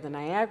movement there. The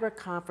Niagara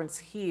Conference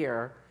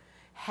here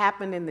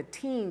happened in the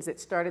teens. It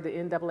started the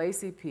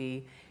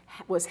NAACP,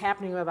 was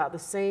happening about the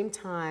same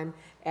time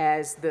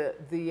as the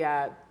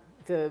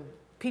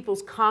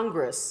People's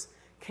Congress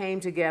came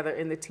together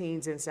in the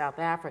teens in South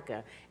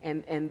Africa.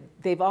 And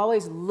they've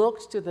always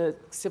looked to the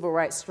civil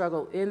rights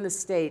struggle in the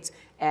States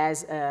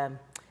as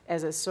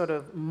a sort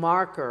of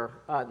marker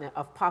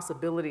of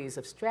possibilities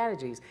of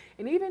strategies.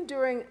 And even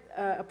during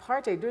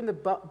apartheid, during the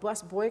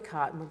bus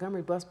boycott,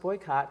 Montgomery bus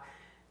boycott,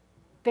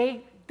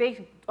 they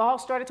all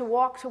started to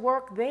walk to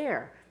work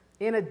there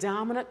in a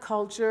dominant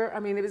culture. I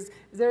mean,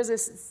 there's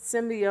this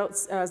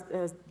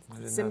symbiote,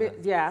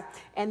 yeah,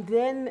 and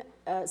then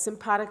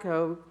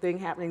simpatico thing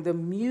happening, the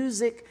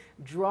music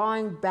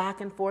drawing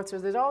back and forth. So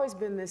there's always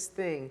been this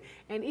thing.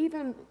 And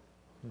even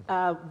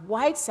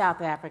white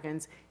South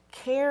Africans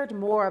cared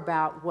more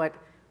about what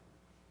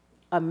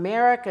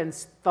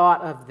Americans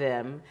thought of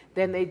them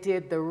than they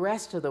did the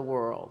rest of the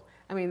world.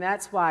 I mean,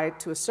 that's why,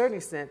 to a certain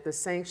extent, the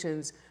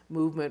sanctions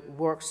movement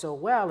worked so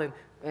well.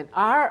 And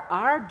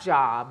our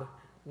job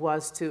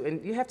was to,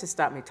 and you have to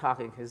stop me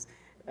talking, because,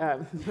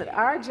 but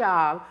our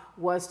job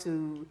was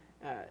to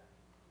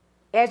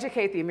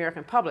educate the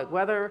American public,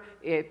 whether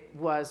it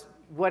was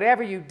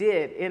whatever you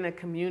did in a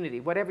community,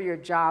 whatever your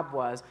job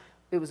was.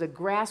 It was a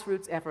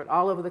grassroots effort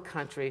all over the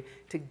country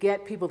to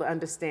get people to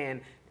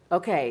understand,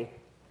 okay,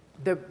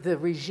 the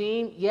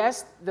regime,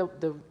 yes,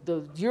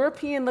 the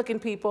European-looking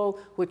people,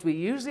 which we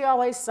usually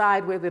always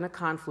side with in a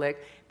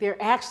conflict,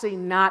 they're actually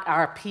not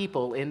our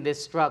people in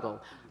this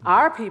struggle.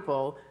 Our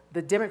people,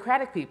 the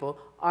democratic people,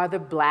 are the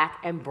black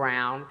and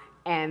brown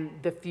and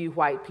the few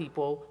white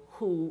people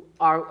who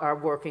are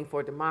working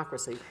for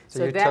democracy.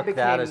 So you took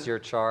that as your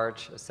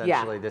charge,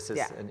 essentially. Yeah, this is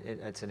yeah.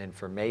 It's an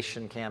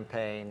information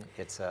campaign.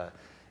 It's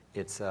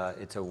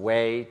a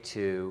way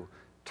to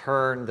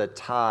turn the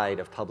tide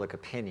of public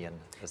opinion,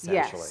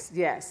 essentially. Yes,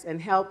 yes, and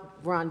help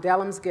Ron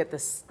Dellums get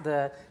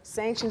the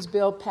sanctions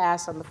bill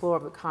passed on the floor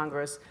of the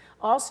Congress.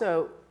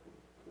 Also,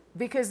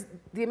 because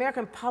the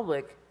American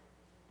public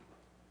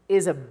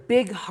is a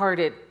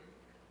big-hearted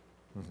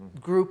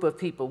group of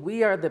people.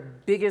 We are the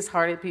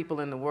biggest-hearted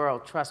people in the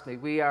world, trust me.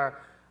 We are,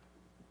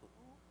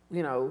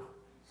 you know,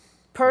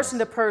 person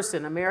to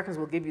person, Americans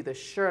will give you the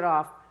shirt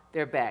off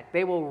their back.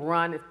 They will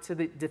run to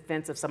the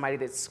defense of somebody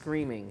that's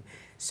screaming.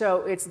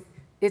 So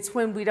it's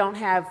when we don't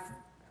have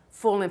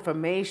full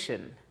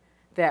information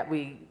that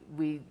we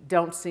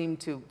don't seem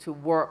to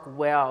work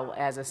well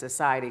as a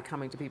society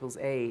coming to people's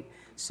aid.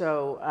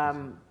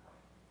 So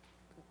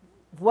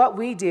what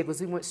we did was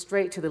we went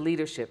straight to the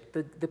leadership,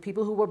 the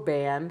people who were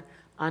banned,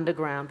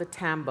 underground, the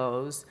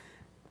Tambos,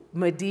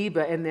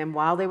 Madiba, and then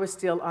while they were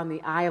still on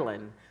the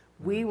island,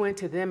 we went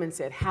to them and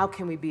said, how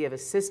can we be of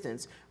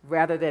assistance,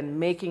 rather than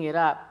making it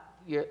up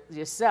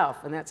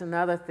yourself. And that's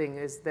another thing,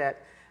 is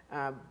that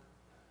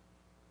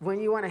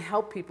when you want to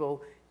help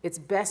people, it's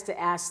best to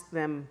ask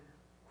them,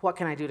 what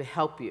can I do to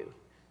help you?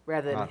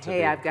 Rather than,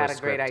 hey, I've got a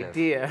great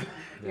idea,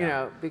 you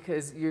know,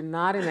 because you're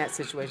not in that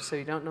situation, so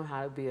you don't know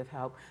how to be of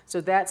help. So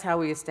that's how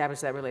we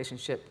established that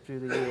relationship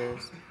through the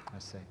years. I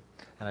see.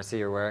 And I see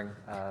you're wearing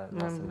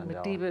Nelson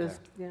Mandela. Madiba's,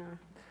 yeah.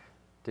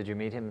 Did you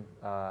meet him,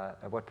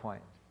 at what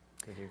point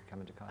did you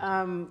come into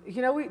contact?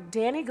 You know,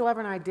 Danny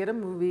Glover and I did a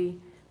movie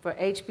for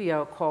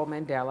HBO called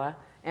Mandela,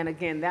 and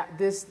again,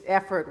 this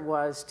effort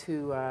was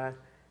to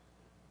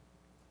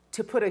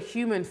put a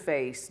human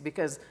face,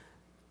 because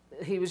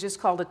he was just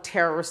called a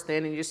terrorist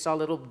then, and you just saw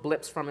little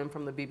blips from him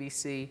from the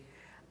BBC.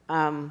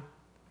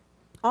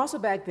 Also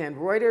back then,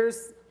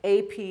 Reuters,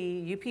 AP,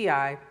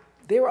 UPI,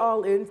 they were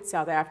all in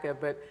South Africa,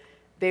 but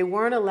they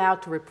weren't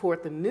allowed to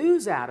report the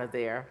news out of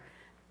there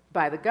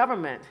by the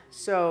government.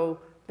 So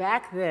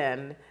back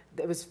then,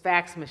 there was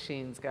fax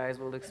machines, guys,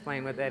 we'll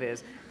explain what that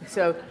is.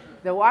 So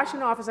the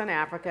Washington office on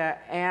Africa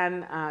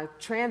and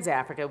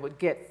Trans-Africa would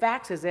get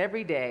faxes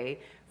every day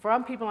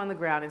from people on the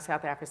ground in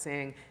South Africa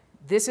saying,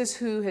 this is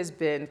who has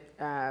been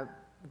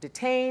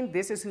detained,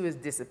 this is who has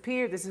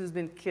disappeared, this is who's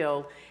been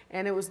killed.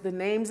 And it was the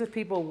names of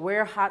people,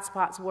 where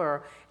hotspots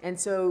were. And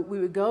so we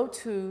would go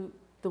to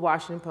the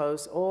Washington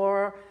Post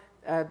or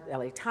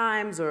LA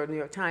Times or New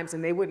York Times,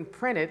 and they wouldn't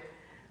print it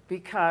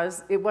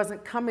because it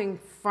wasn't coming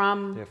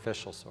from the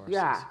official sources.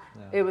 Yeah,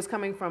 it was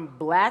coming from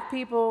black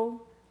people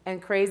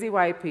and crazy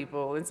white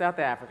people in South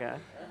Africa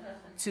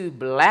to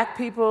black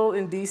people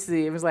in DC.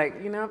 It was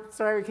like, you know,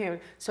 sorry we can't.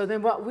 So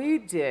then what we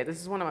did,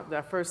 this is one of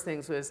our first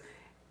things, was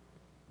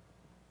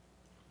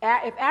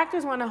if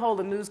actors want to hold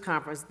a news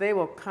conference, they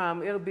will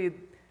come. It'll be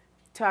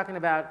talking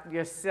about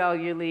your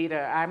cellulite,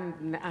 or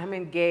I'm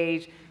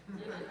engaged.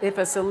 If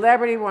a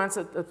celebrity wants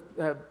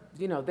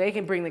you know, they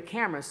can bring the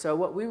camera. So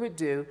what we would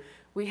do,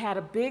 we had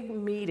a big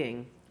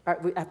meeting.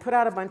 I put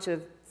out a bunch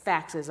of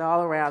faxes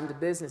all around the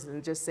business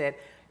and just said,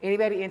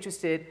 anybody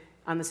interested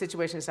on the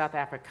situation in South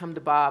Africa, come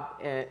to Bob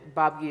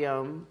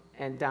Guillaume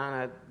and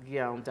Donna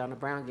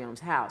Brown Guillaume's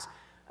house.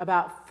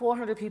 About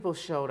 400 people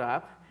showed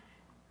up.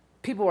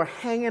 People were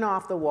hanging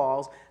off the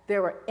walls.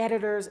 There were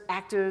editors,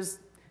 actors,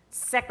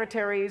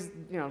 secretaries,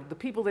 you know, the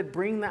people that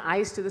bring the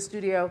ice to the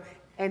studio.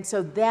 And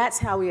so that's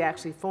how we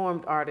actually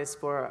formed Artists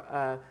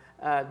for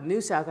New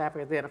South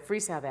Africa, then a Free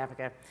South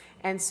Africa.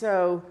 And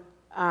so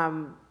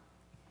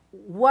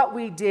what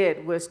we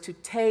did was to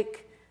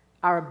take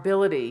our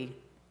ability,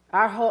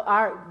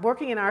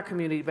 working in our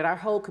community, but our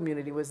whole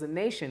community was the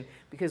nation,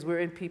 because we're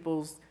in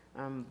people's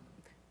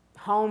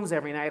homes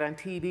every night on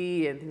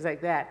TV and things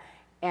like that,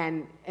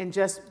 and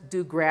just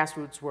do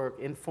grassroots work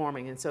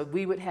informing. And so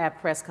we would have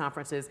press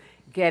conferences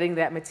getting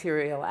that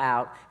material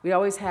out. We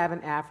always have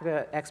an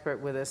Africa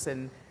expert with us,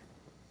 and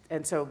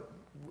so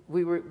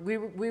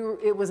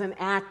it was an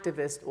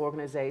activist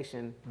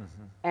organization.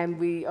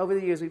 And over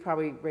the years, we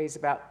probably raised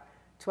about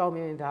 $12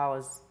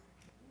 million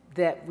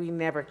that we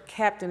never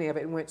kept any of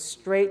it. It went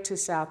straight to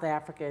South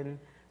African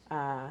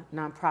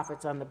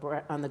nonprofits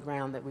on the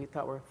ground that we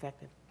thought were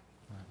effective.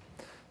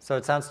 So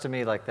it sounds to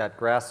me like that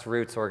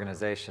grassroots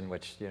organization,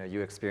 which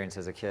you experienced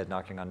as a kid,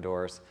 knocking on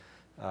doors,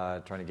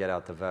 trying to get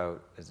out the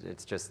vote,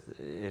 it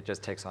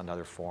just takes on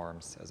other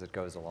forms as it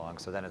goes along.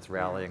 So then it's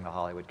rallying the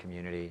Hollywood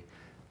community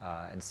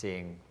and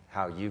seeing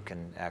how you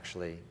can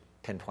actually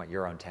pinpoint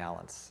your own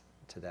talents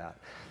to that.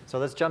 So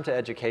let's jump to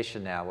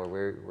education now,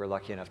 where we're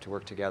lucky enough to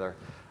work together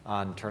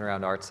on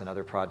Turnaround Arts and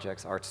other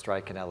projects. Art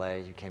Strike in LA,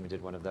 you came and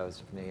did one of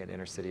those with me at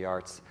Inner City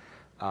Arts.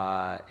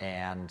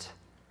 And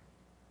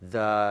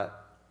the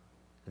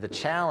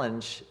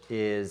challenge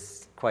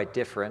is quite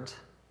different,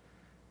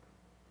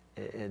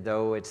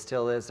 though it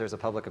still is, there's a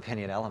public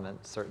opinion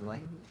element,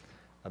 certainly,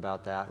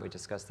 about that. We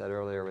discussed that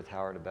earlier with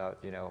Howard about,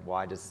 you know,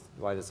 why does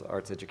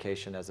arts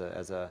education as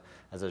a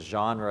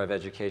genre of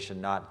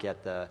education not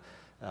get the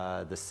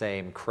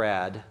same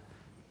cred,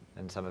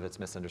 and some of its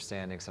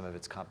misunderstanding, some of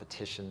its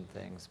competition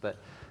things. But,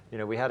 you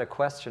know, we had a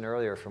question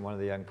earlier from one of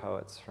the young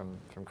poets from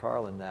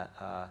Carlin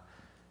that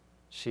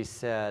she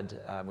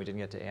said, we didn't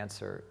get to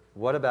answer,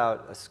 what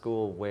about a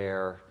school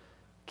where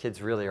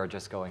kids really are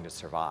just going to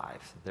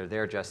survive? They're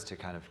there just to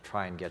kind of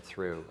try and get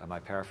through. Am I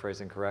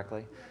paraphrasing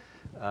correctly?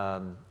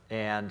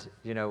 And,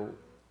 you know,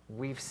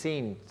 we've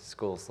seen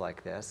schools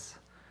like this,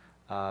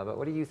 but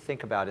what do you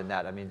think about in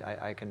that? I mean,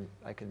 I can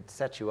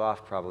set you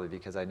off probably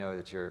because I know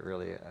that you're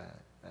really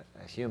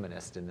a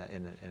humanist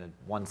in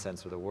one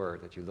sense of the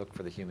word, that you look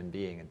for the human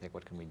being and think,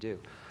 what can we do?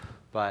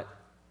 But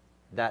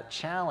that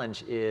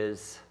challenge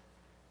is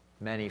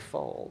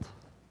many-fold,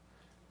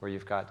 where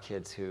you've got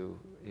kids who,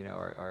 you know,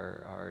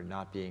 are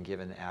not being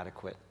given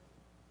adequate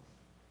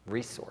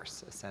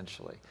resource,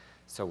 essentially.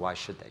 So why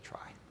should they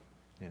try?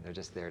 You know, they're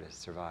just there to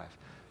survive.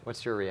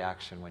 What's your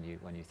reaction when you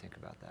think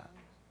about that?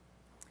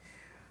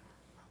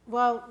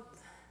 Well,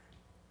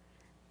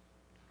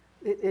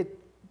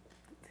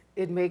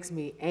 it makes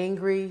me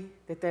angry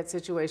that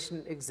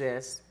situation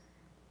exists.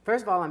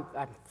 First of all, I'm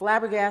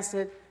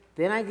flabbergasted,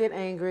 then I get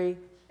angry,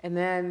 and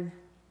then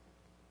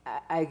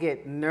I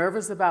get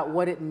nervous about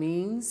what it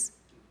means.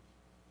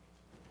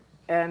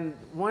 And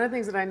one of the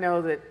things that I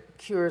know that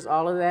cures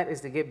all of that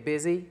is to get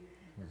busy.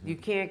 Mm-hmm. You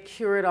can't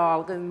cure it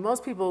all, because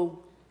most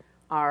people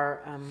are,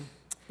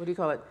 what do you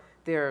call it?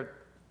 They're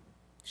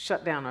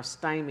shut down or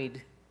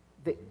stymied.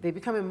 They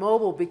become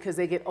immobile because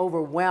they get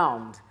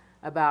overwhelmed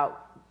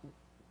about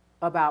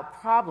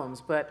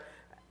problems. But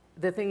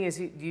the thing is,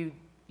 you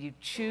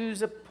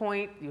choose a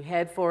point, you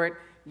head for it,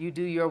 you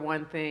do your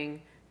one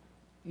thing,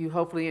 you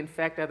hopefully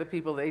infect other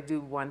people, they do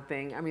one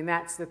thing. I mean,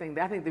 that's the thing.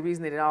 I think the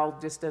reason that it all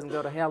just doesn't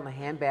go to hell in a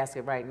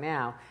handbasket right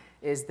now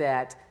is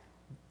that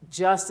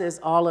just as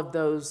all of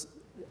those,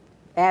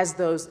 as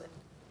those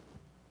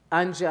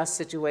unjust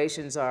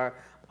situations are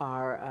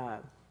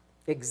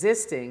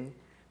existing,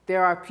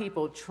 there are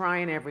people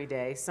trying every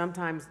day,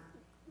 sometimes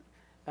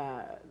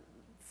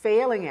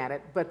failing at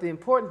it, but the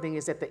important thing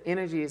is that the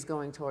energy is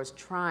going towards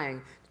trying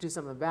to do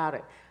something about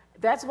it.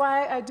 That's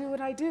why I do what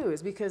I do,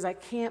 is because I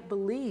can't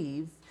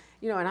believe,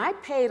 you know, and I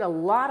paid a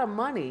lot of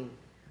money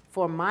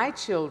for my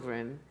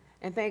children,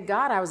 and thank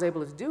God I was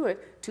able to do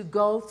it, to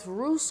go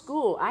through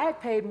school. I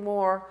had paid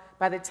more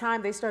by the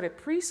time they started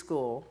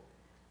preschool.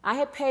 I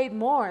had paid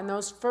more in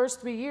those first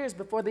 3 years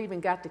before they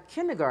even got to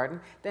kindergarten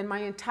than my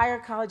entire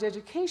college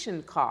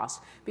education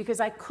cost,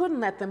 because I couldn't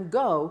let them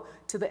go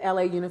to the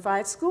LA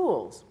Unified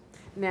Schools.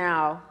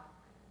 Now,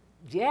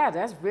 yeah,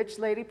 that's rich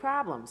lady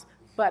problems.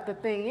 But the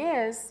thing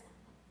is,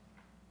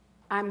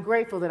 I'm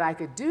grateful that I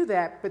could do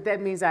that, but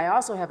that means I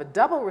also have a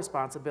double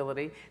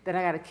responsibility that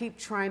I got to keep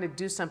trying to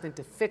do something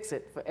to fix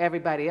it for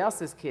everybody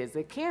else's kids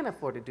that can't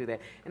afford to do that.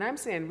 And I'm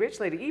saying,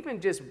 rich lady,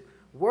 even just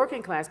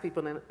working class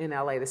people in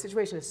LA, the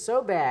situation is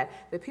so bad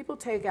that people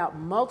take out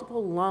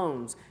multiple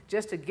loans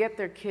just to get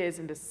their kids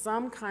into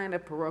some kind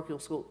of parochial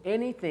school,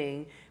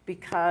 anything,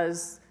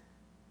 because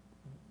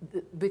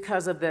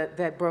of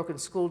that broken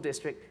school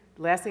district.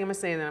 Last thing I'm going to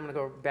say, and then I'm going to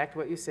go back to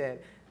what you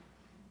said.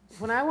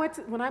 When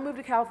I moved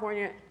to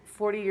California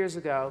 40 years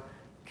ago,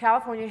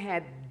 California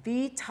had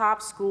the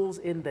top schools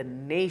in the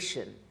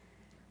nation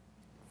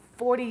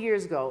 40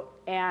 years ago.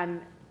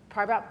 And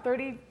probably about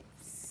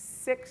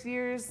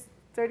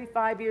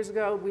 35 years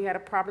ago, we had a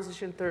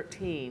Proposition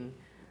 13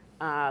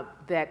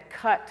 that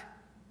cut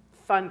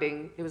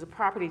funding. It was a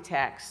property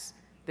tax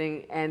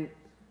thing. And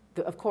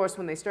of course,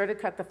 when they started to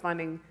cut the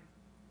funding,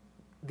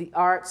 the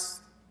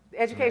arts,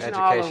 education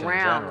all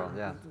around. In general,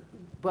 yeah.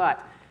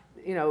 But,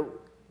 you know,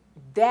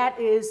 that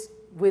is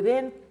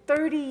within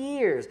 30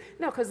 years.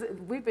 No, because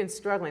we've been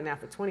struggling now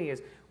for 20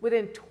 years.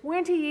 Within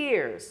 20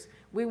 years,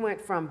 we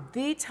went from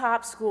the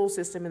top school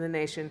system in the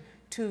nation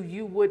to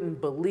you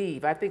wouldn't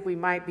believe. I think we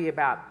might be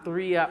about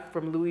 3 up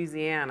from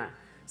Louisiana,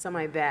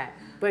 something like that.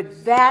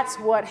 But that's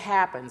what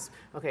happens.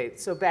 Okay,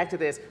 so back to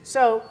this.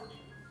 So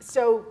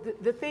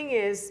the thing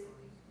is,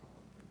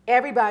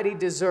 everybody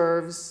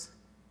deserves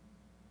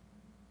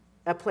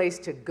a place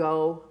to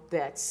go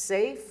that's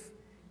safe,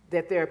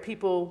 that there are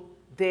people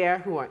there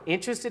who are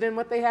interested in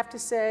what they have to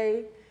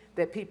say,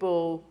 that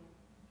people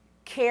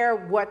care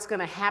what's going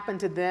to happen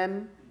to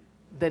them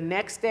the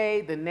next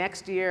day, the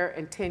next year,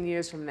 and 10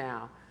 years from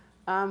now.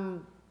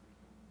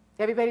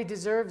 Everybody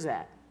deserves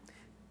that.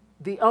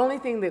 The only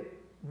thing that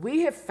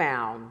we have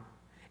found,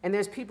 and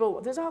there's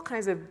all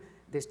kinds of,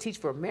 there's Teach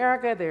for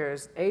America,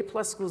 there's A+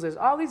 schools, there's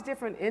all these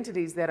different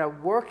entities that are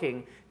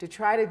working to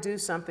try to do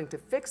something to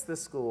fix the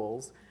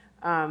schools.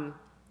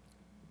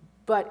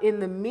 But in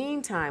the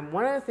meantime,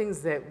 one of the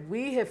things that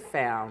we have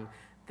found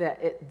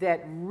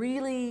that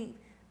really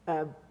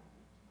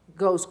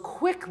goes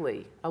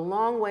quickly, a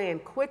long way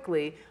and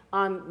quickly,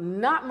 on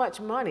not much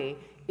money,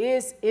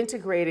 is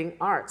integrating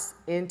arts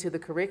into the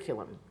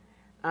curriculum.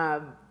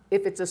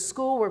 If it's a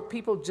school where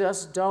people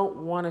just don't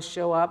want to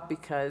show up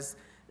because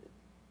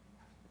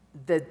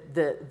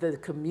the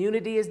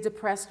community is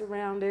depressed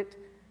around it,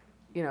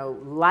 you know,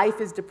 life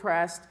is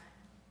depressed,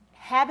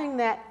 having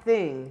that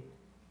thing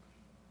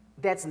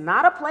that's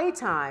not a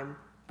playtime,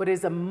 but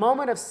is a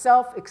moment of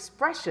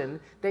self-expression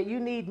that you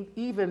need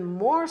even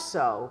more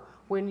so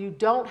when you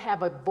don't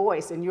have a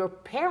voice and your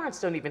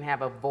parents don't even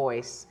have a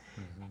voice.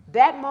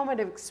 That moment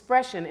of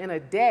expression in a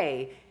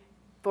day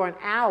for an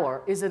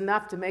hour is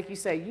enough to make you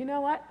say, you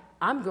know what,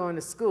 I'm going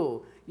to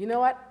school. You know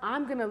what,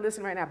 I'm going to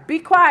listen right now. Be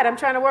quiet, I'm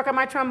trying to work on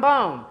my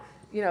trombone.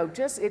 You know,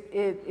 just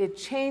it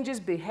changes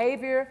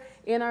behavior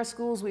in our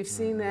schools. We've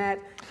seen that.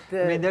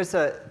 I mean, there's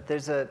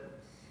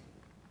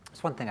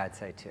one thing I'd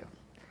say too,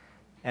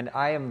 and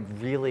I am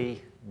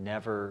really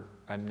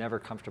I'm never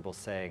comfortable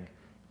saying,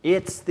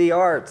 it's the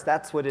arts,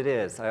 that's what it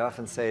is. I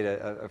often say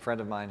to a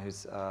friend of mine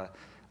who's a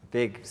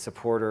big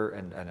supporter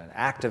and an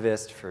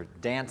activist for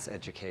dance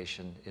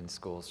education in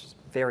schools, just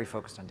very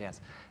focused on dance,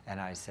 and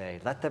I say,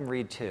 let them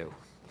read too.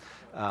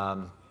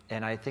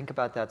 And I think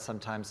about that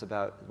sometimes,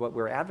 about what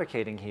we're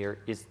advocating here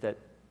is that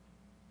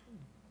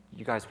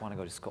you guys want to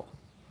go to school.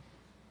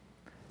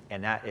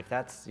 And that, if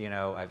that's, you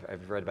know,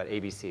 I've read about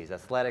ABCs,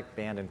 athletic,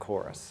 band, and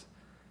chorus,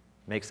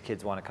 makes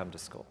kids want to come to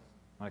school.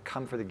 They want to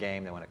come for the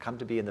game, they want to come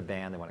to be in the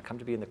band, they want to come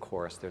to be in the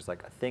chorus. There's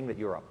like a thing that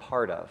you're a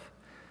part of,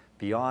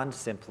 beyond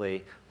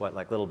simply what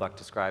like Little Buck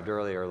described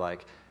earlier,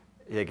 like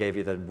they gave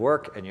you the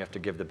work and you have to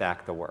give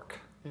back the work.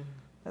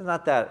 There's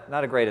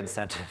not a great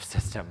incentive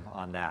system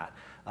on that,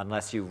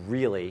 unless you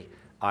really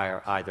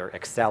are either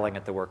excelling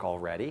at the work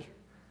already,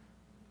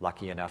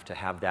 lucky enough to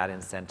have that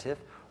incentive,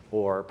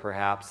 or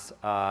perhaps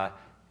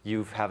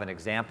you have an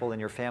example in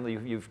your family,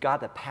 you've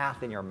got a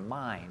path in your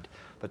mind.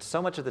 But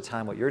so much of the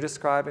time what you're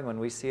describing when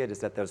we see it is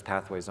that those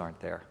pathways aren't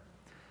there.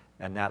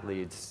 And that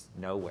leads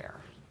nowhere.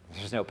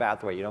 There's no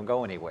pathway, you don't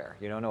go anywhere.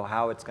 You don't know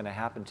how it's going to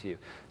happen to you.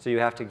 So you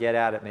have to get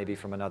at it maybe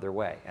from another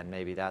way. And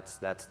maybe that's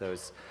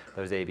those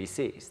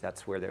ABCs.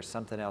 That's where there's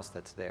something else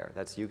that's there.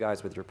 That's you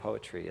guys with your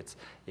poetry.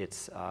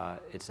 It's a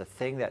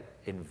thing that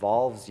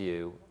involves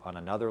you on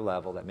another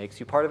level that makes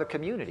you part of a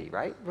community,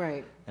 right?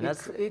 Right. And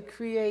it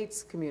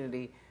creates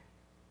community.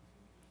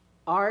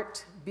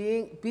 Art,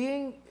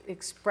 being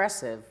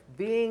expressive,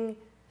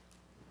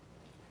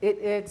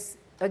 it's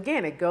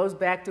again, it goes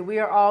back to we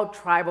are all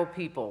tribal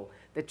people.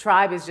 The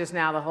tribe is just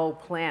now the whole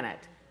planet,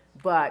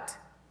 but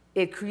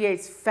it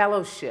creates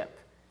fellowship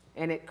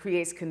and it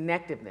creates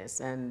connectiveness,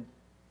 and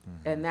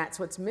that's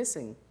what's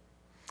missing.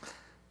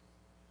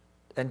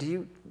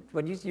 And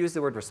when you use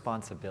the word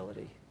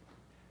responsibility,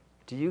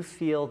 do you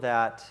feel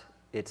that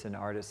it's an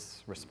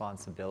artist's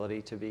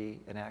responsibility to be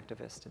an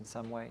activist in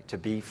some way, to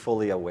be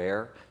fully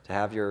aware, to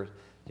have your,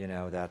 you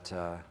know,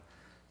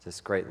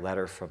 this great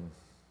letter from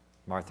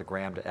Martha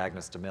Graham to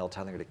Agnes DeMille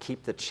telling her to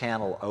keep the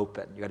channel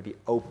open. You got to be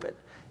open.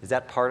 Is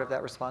that part of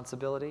that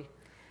responsibility?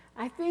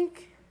 I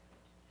think.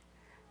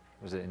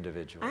 Or is it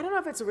individual? I don't know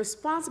if it's a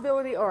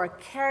responsibility or a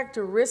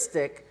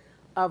characteristic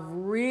of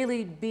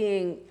really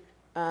being,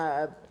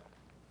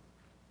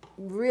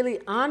 really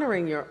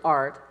honoring your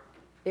art,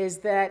 is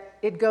that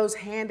it goes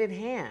hand in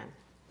hand.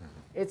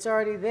 It's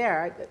already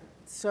there.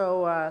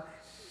 So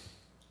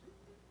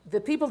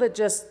the people that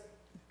just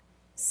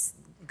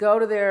go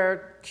to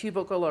their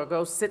cubicle or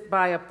go sit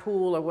by a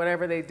pool or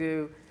whatever they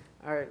do,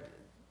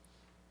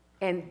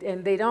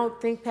 and they don't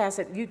think past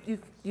it,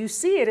 you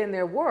see it in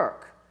their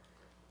work.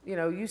 You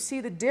know, you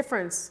see the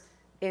difference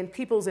in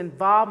people's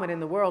involvement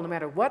in the world, no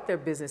matter what their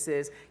business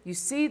is. You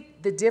see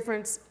the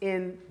difference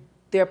in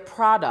their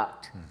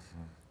product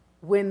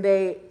when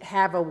they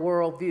have a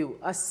worldview,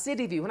 a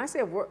city view. When I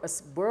say a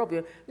worldview,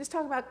 I'm just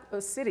talking about a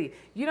city.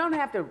 You don't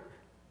have to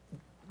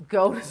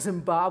go to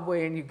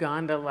Zimbabwe and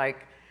Uganda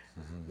like,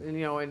 you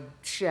know, and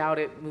shout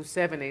at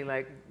Museveni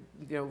like,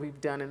 you know,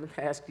 we've done in the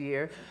past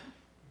year.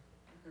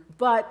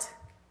 But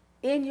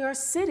in your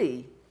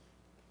city,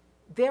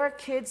 there are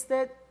kids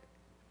that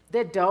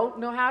don't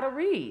know how to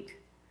read.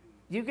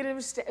 You can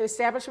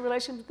establish a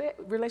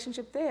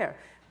relationship there.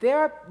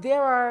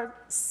 There are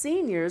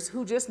seniors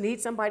who just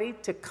need somebody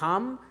to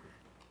come,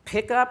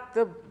 pick up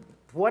the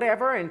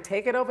whatever and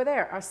take it over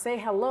there, or say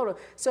hello to.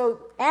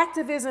 So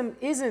activism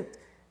isn't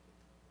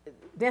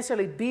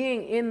necessarily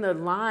being in the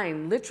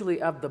line,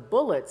 literally, of the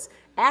bullets.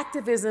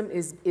 Activism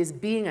is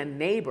being a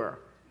neighbor.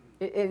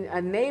 And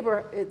a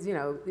neighbor, you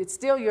know, it's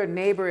still your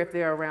neighbor if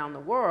they're around the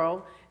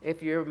world,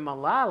 if you're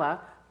Malala,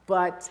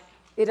 but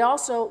it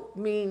also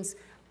means,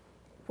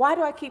 why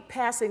do I keep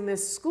passing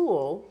this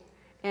school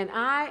and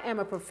I am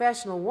a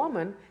professional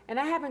woman and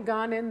I haven't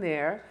gone in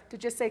there to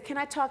just say, can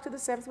I talk to the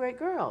 7th grade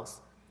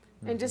girls?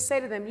 And just say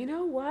to them, you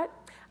know what?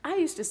 I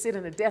used to sit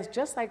in a desk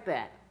just like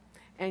that.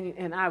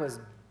 And I was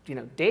you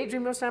know,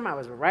 daydream most of the time. I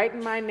was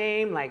writing my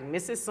name like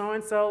Mrs.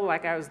 So-and-so,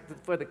 like I was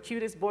for the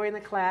cutest boy in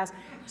the class.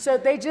 So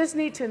they just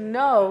need to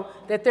know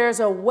that there's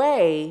a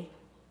way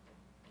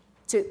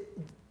to,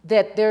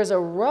 that there's a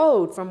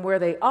road from where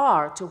they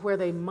are to where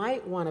they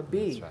might want to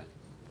be. That's right.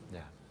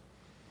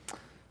 Yeah.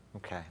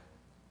 Okay.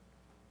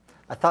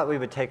 I thought we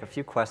would take a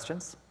few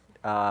questions.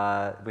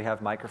 We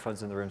have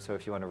microphones in the room, so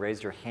if you want to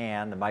raise your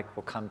hand, the mic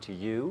will come to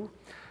you.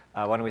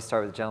 Why don't we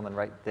start with the gentleman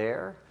right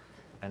there,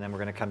 and then we're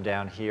going to come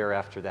down here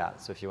after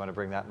that. So if you want to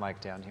bring that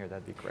mic down here,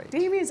 that'd be great.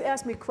 Damian's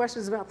asked me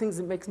questions about things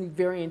that makes me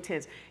very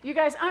intense. You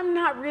guys, I'm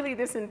not really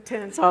this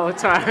intense all the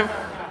time.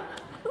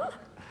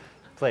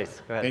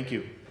 Please, go ahead. Thank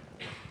you.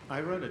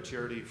 I run a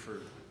charity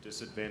for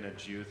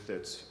disadvantaged youth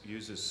that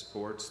uses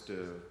sports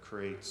to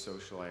create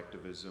social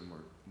activism or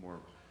more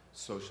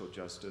social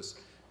justice.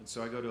 And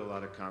so I go to a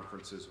lot of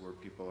conferences where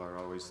people are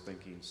always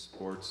thinking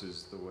sports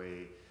is the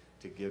way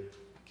to get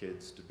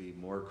kids to be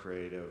more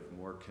creative,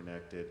 more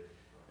connected.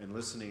 And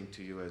listening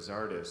to you as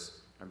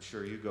artists, I'm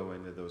sure you go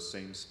into those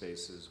same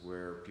spaces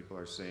where people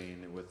are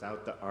saying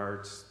without the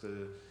arts,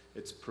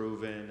 it's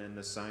proven and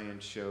the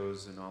science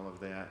shows and all of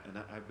that.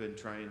 And I've been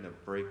trying to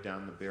break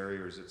down the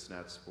barriers. It's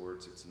not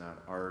sports, it's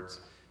not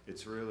arts.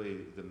 It's really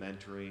the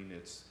mentoring,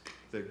 it's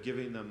the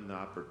giving them the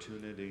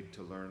opportunity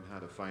to learn how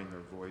to find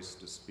their voice,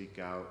 to speak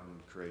out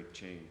and create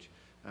change.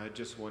 I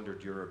just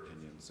wondered your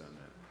opinions on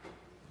that.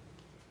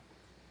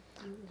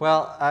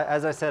 Well,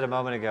 as I said a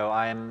moment ago,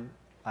 I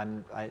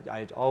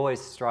always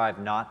strive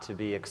not to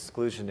be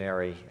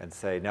exclusionary and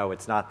say, no,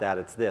 it's not that,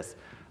 it's this.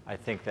 I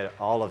think that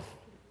all of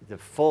the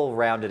full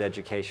rounded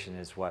education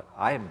is what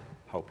I'm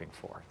hoping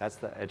for. That's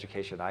the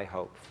education I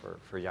hope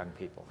for young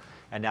people.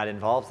 And that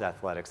involves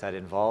athletics, that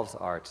involves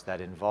arts,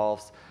 that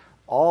involves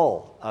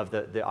all of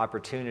the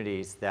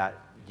opportunities that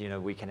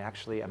we can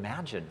actually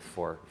imagine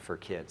for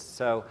kids.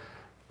 So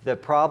the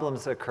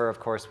problems occur, of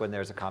course, when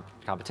there's a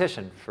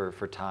competition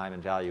for time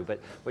and value. But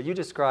what you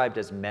described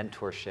as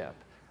mentorship,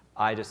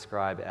 I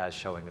describe as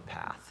showing the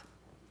path.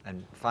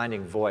 And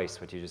finding voice,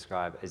 what you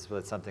describe, is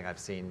something I've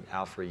seen,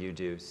 Alfre, you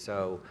do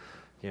so,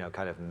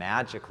 kind of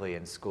magically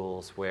in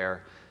schools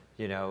where,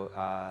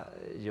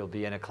 you'll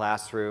be in a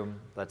classroom,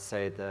 let's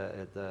say at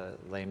the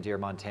Lame Deer,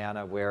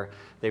 Montana, where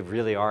they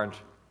really aren't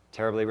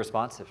terribly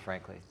responsive,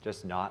 frankly,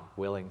 just not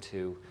willing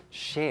to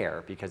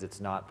share because it's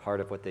not part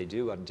of what they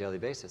do on a daily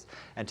basis.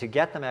 And to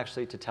get them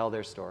actually to tell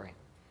their story,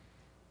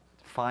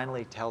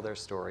 finally tell their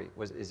story,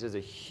 is a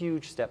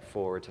huge step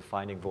forward to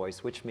finding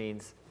voice, which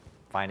means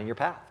finding your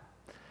path.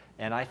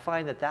 And I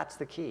find that that's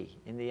the key,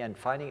 in the end,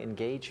 finding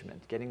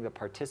engagement, getting the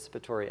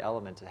participatory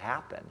element to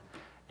happen.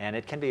 And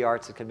it can be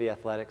arts, it can be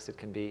athletics, it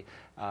can be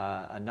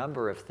a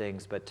number of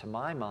things, but to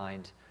my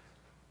mind,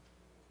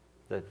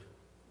 the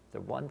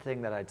one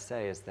thing that I'd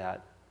say is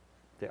that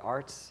the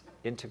arts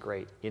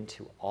integrate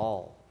into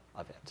all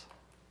of it.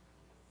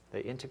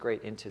 They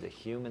integrate into the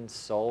human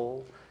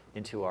soul,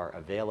 into our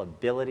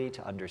availability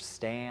to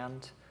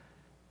understand.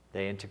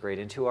 They integrate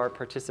into our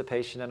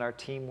participation and our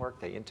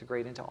teamwork. They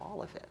integrate into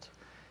all of it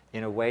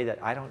in a way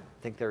that I don't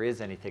think there is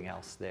anything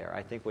else there.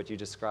 I think what you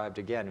described,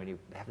 again, when you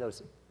have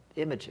those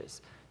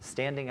images,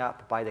 standing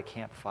up by the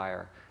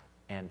campfire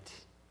and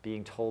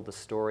being told the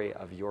story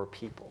of your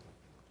people,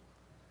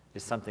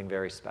 is something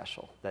very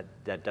special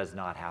that does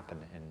not happen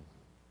in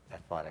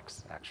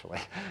athletics, actually.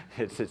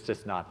 It's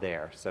just not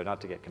there. So not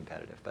to get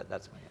competitive, but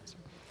that's my answer.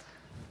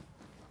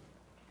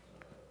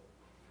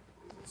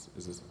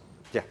 Is this?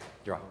 Yeah,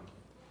 you're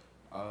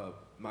on.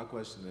 My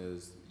question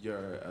is,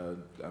 you're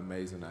an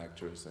amazing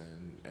actress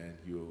and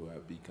you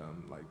have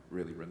become like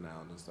really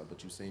renowned and stuff,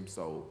 but you seem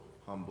so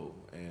humble,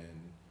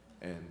 and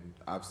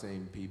I've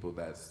seen people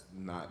that's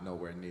not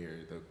nowhere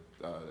near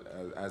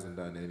hasn't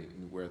done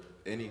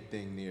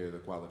anything near the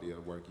quality of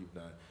the work you've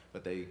done,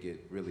 but they get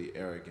really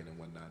arrogant and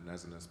whatnot. And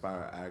as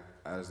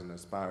an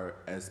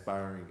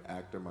aspiring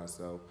actor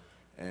myself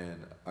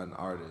and an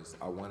artist,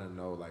 I want to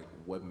know like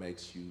what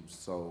makes you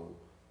so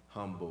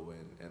humble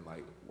and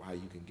like how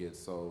you can get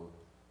so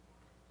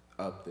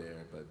up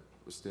there but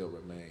still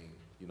remain,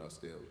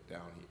 still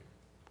down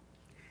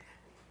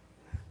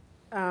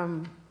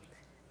here.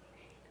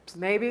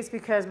 Maybe it's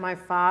because my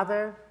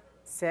father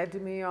said to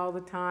me all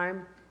the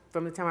time,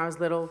 from the time I was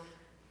little,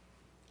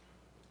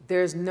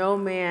 there's no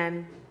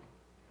man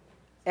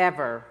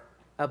ever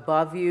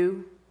above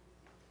you,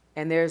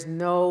 and there's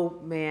no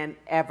man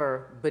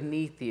ever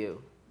beneath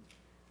you.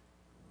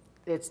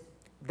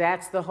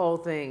 That's the whole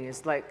thing.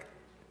 It's like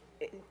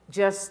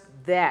just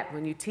that.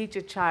 When you teach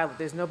a child that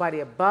there's nobody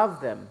above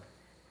them,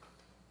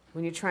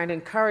 when you're trying to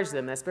encourage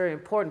them, that's very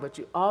important, but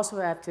you also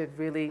have to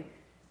really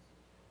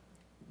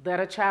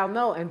let a child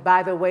know, and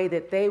by the way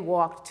that they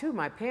walked too,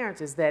 my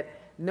parents, is that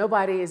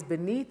nobody is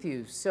beneath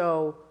you.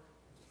 So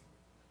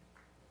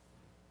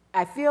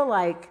I feel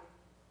like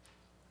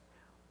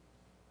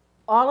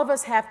all of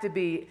us have to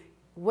be,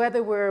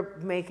 whether we're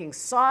making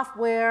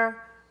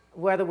software,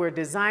 whether we're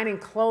designing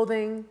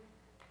clothing,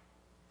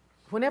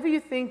 whenever you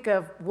think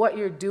of what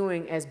you're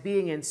doing as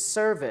being in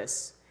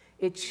service,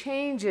 it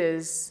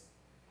changes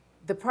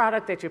the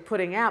product that you're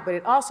putting out, but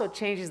it also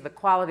changes the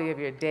quality of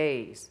your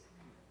days.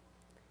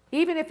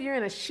 Even if you're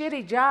in a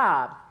shitty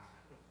job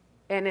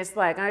and it's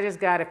like, I just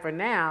got it for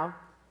now,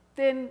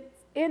 then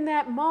in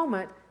that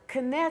moment,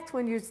 connect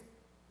when you're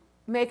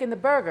making the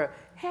burger.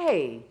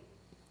 Hey,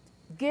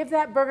 give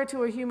that burger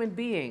to a human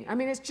being. I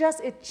mean, it's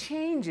just, it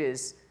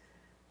changes.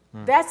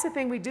 That's the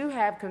thing we do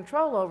have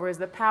control over, is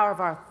the power of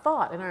our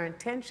thought and our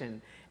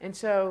intention. And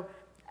so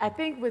I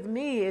think with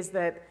me is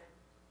that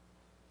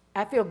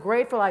I feel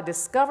grateful I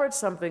discovered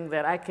something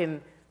that I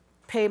can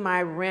pay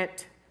my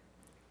rent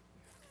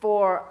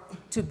for,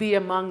 to be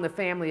among the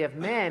family of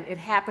men. It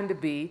happened to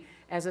be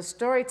as a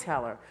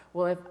storyteller.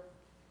 Well,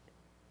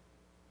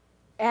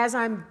 as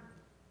I'm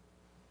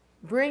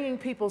bringing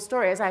people's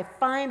stories, as I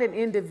find an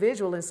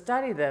individual and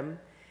study them,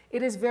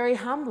 it is very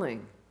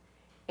humbling.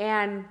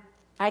 And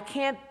I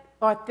can't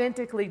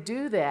authentically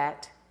do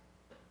that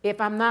if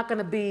I'm not going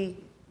to be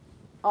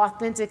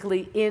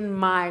authentically in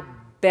my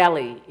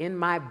belly, in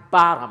my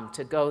bottom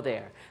to go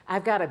there.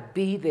 I've got to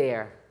be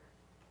there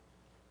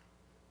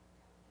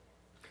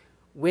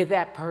with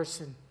that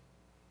person.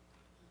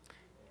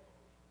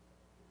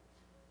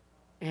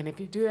 And if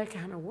you do that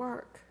kind of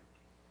work,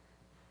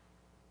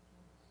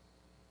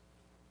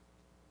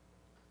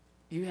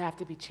 you have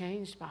to be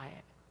changed by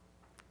it.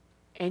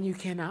 And you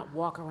cannot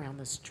walk around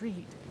the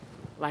street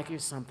like you're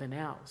something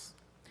else.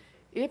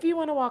 If you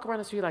want to walk around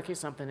the street like you're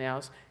something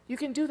else, you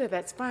can do that.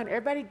 That's fine.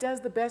 Everybody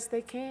does the best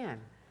they can.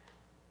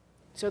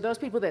 So those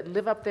people that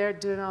live up there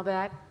doing all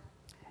that,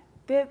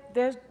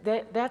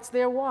 that's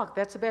their walk.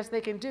 That's the best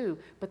they can do.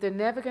 But they're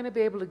never going to be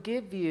able to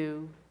give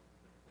you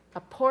a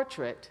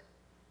portrait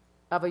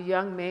of a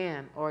young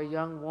man or a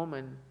young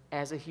woman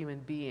as a human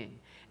being.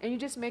 And you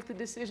just make the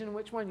decision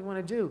which one you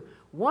want to do.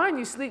 One,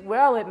 you sleep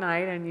well at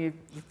night and you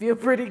feel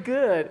pretty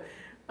good.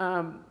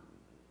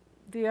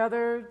 The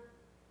other,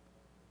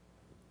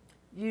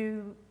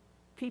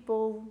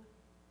 people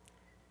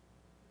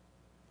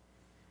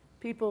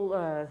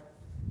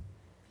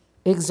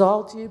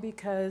exalt you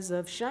because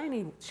of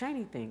shiny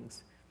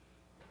things.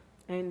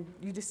 And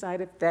you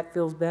decide if that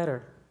feels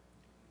better.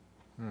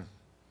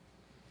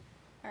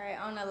 All right,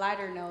 on a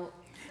lighter note,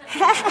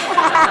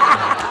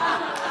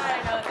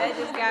 that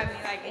just got me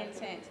like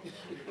intense.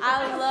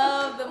 I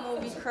love the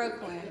movie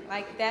Crooklyn.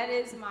 Like, that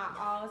is my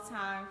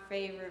all-time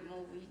favorite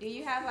movie. Do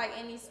you have like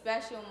any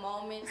special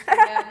moments from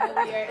that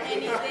movie or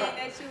anything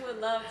that you would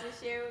love to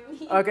share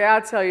with me? Okay,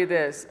 I'll tell you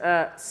this.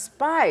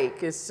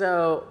 Spike is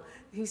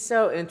he's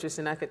so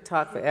interesting. I could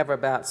talk forever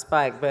about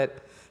Spike, but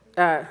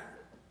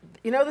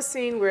you know the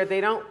scene where they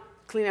don't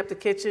clean up the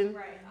kitchen?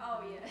 Right, oh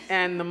yeah.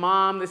 And the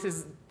mom, this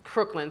is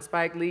Crooklyn,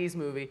 Spike Lee's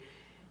movie,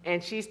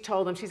 and she's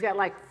told him, she's got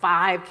like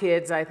 5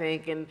 kids, I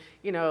think, and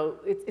you know,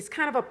 it's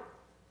kind of a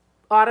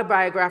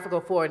autobiographical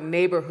for a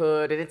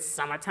neighborhood, and it's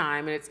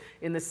summertime, and it's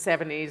in the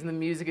 70s, and the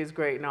music is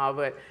great and all,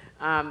 but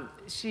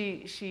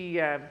she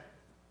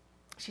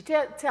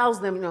tells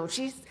them, you know,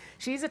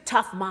 she's a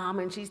tough mom,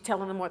 and she's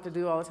telling them what to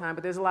do all the time,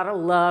 but there's a lot of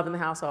love in the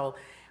household.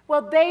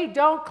 Well, they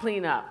don't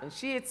clean up, and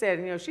she had said,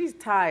 you know, she's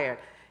tired.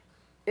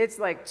 It's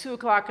like 2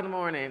 o'clock in the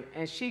morning,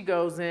 and she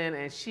goes in,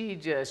 and she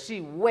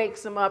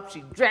wakes him up,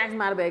 she drags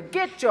him out of bed,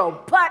 get your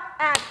butt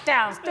ass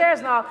downstairs,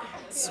 and all.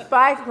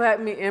 Spike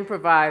let me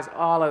improvise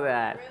all of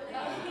that.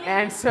 Really?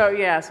 And so,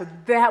 yeah, so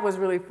that was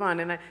really fun.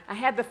 And I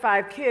had the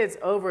 5 kids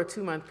over a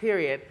 2-month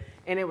period,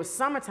 and it was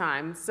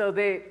summertime, so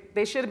they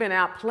should have been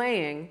out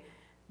playing.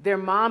 Their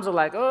moms are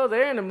like, oh,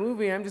 they're in a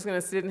movie, I'm just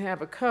gonna sit and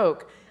have a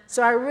Coke.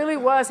 So I really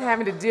was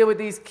having to deal with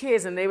these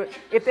kids, and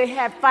if they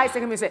had fights, they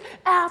come and say,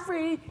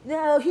 Alfre,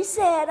 no, he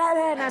said,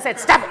 and I said,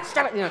 stop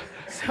it, you know.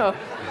 So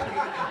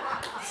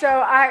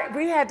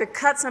we had to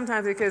cut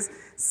sometimes, because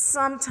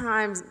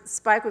sometimes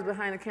Spike was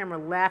behind the camera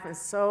laughing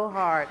so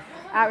hard.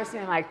 I was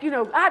saying, like, you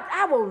know,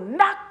 I will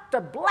knock the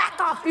black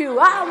off you,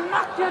 I'll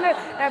knock you in it.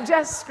 And I'm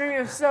just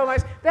screaming so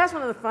much. That's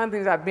one of the fun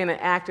things about being an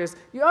actress.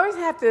 You always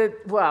have to,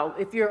 well,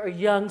 if you're a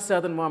young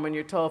Southern woman,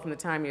 you're told from the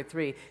time you're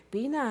 3,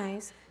 be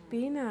nice.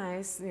 Be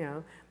nice,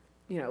 you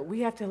know, we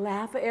have to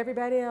laugh at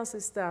everybody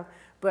else's stuff,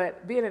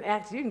 but being an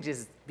actor, you can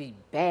just be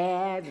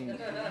bad, and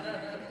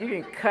you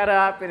can cut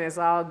up, and it's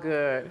all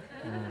good.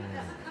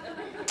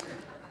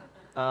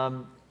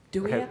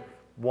 Do we have?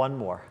 One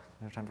more.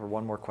 We have time for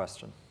one more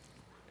question.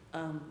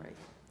 Right.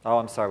 Oh,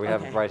 I'm sorry, we have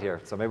Okay. it right here.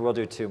 So maybe we'll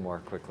do 2 more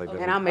quickly.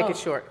 And I'll make it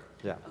short.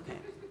 Yeah. Okay.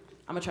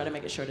 I'm gonna try to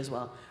make it short as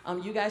well.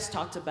 You guys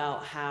talked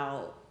about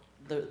how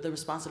the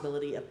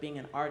responsibility of being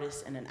an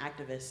artist and an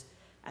activist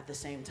at the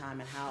same time,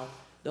 and how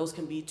those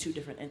can be 2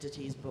 different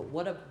entities. But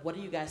what do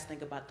you guys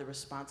think about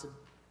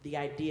the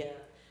idea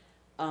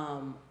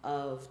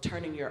of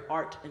turning your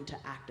art into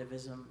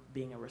activism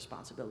being a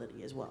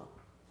responsibility as well?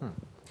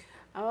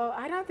 Oh,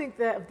 I don't think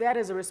that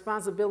is a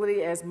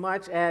responsibility as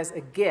much as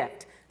a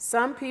gift.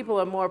 Some people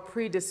are more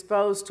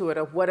predisposed to it,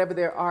 of whatever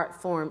their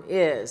art form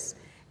is.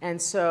 And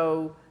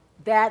so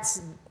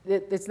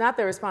it's not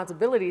their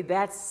responsibility,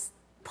 that's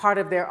part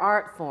of their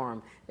art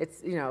form.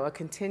 It's, you know, a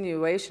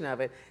continuation of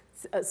it.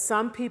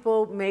 Some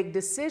people make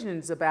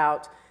decisions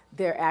about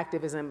their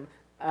activism.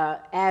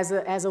 As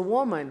a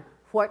woman,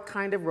 what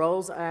kind of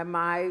roles am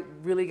I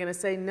really going to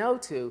say no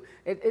to?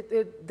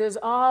 There's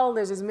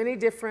as many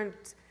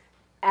different,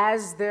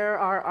 as there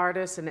are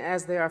artists and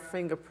as there are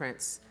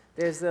fingerprints,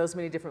 there's those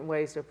many different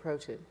ways to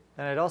approach it.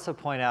 And I'd also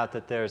point out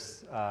that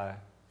there's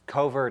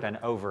covert and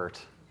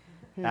overt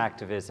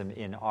activism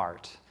in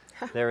art.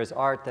 There is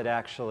art that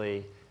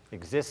actually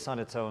exists on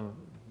its own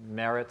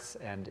merits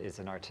and is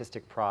an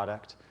artistic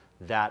product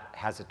that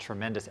has a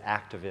tremendous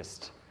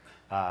activist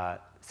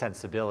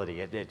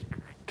sensibility. It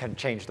can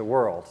change the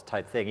world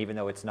type thing, even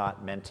though it's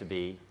not meant to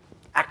be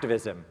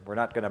activism. We're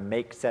not going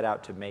to set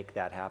out to make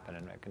that happen,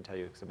 and I can tell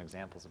you some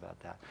examples about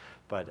that.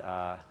 But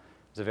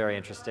there's a very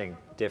interesting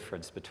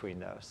difference between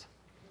those.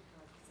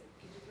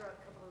 Could you throw a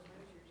couple of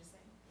moves you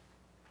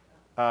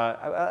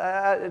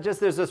were just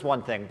saying? There's this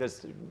one thing.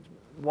 There's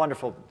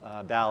wonderful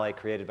ballet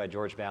created by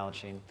George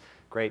Balanchine,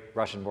 great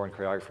Russian-born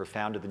choreographer,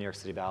 founded the New York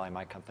City Ballet,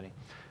 my company,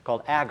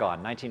 called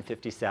Agon,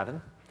 1957.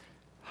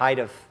 Height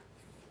of,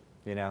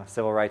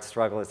 civil rights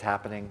struggle is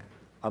happening,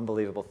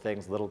 unbelievable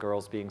things, little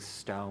girls being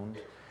stoned.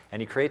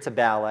 And he creates a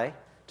ballet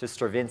to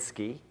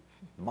Stravinsky,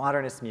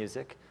 modernist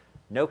music,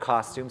 no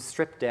costumes,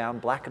 stripped down,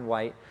 black and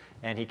white,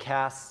 and he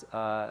casts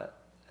the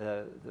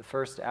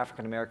first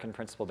African-American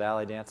principal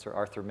ballet dancer,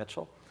 Arthur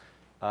Mitchell,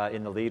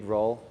 in the lead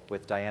role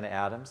with Diana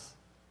Adams,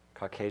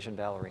 Caucasian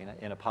ballerina,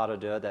 in a pas de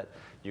deux that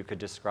you could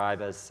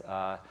describe as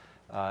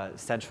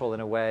sensual in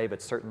a way,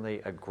 but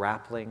certainly a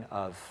grappling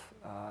of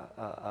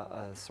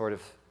a sort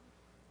of,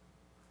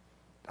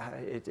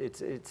 it's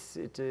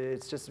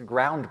just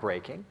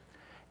groundbreaking.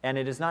 And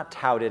it is not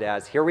touted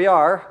as, here we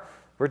are,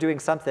 we're doing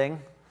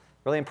something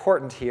really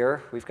important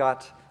here. We've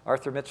got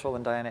Arthur Mitchell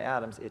and Diana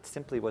Adams. It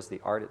simply was the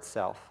art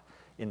itself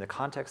in the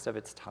context of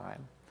its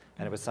time.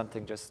 And it was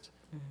something just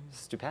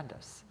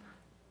stupendous.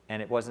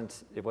 And it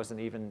wasn't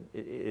even,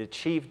 it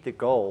achieved the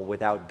goal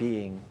without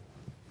being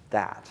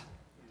that,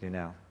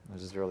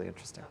 which is really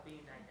interesting.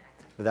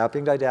 Without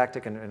being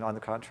didactic and on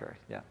the contrary,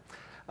 yeah.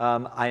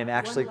 I am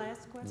actually, one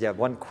last question? yeah,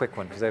 one quick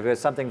one, because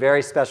there's something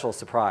very special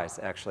surprise,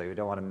 actually, we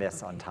don't want to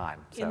miss on time.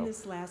 So. In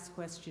this last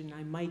question,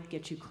 I might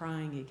get you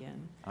crying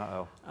again.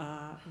 Uh-oh.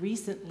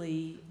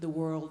 Recently, the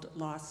world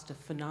lost a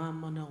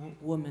phenomenal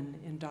woman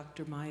in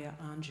Dr. Maya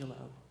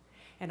Angelou.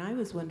 And I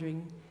was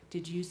wondering,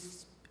 did you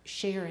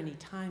share any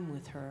time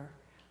with her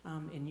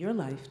in your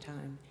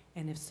lifetime?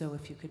 And if so,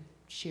 if you could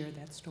share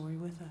that story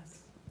with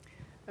us.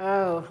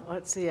 Oh,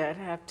 let's see, I'd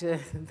have to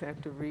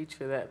reach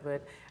for that,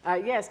 but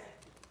yes.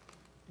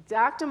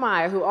 Dr.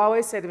 Maya, who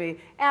always said to me,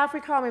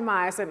 Alfre, call me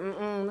Maya. I said,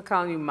 I'm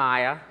calling you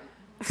Maya.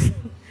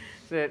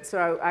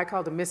 So I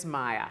called her Miss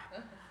Maya.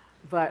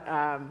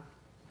 But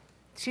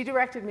she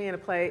directed me in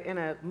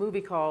a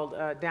movie called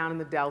Down in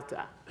the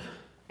Delta,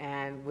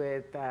 and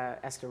with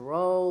Esther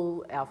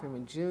Roll, Al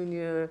Freeman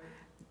Jr.,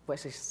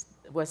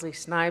 Wesley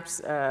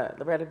Snipes,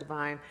 Loretta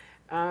Devine.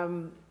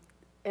 And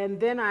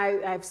then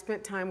I've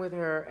spent time with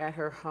her at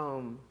her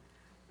home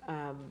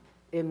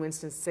in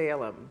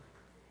Winston-Salem.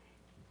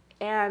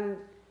 And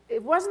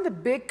it wasn't the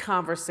big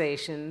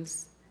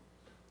conversations,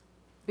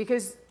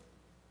 because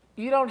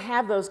you don't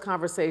have those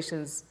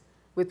conversations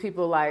with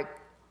people like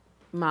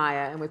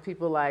Maya and with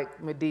people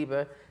like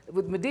Madiba.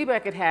 With Madiba, I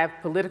could have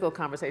political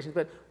conversations,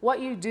 but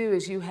what you do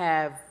is you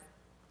have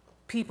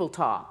people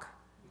talk,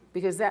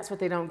 because that's what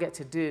they don't get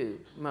to do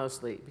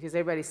mostly, because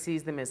everybody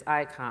sees them as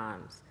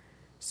icons.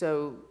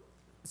 So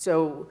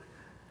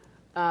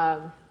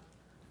I'm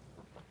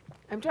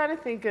trying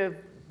to think of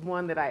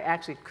one that I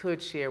actually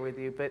could share with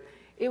you, but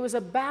it was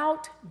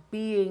about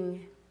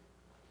being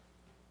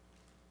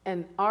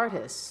an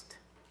artist,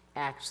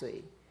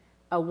 actually,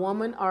 a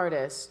woman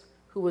artist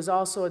who was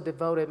also a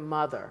devoted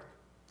mother,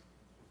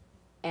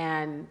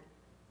 and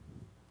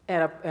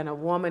a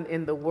woman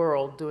in the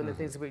world doing the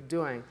things that we're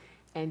doing.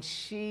 And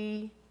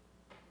she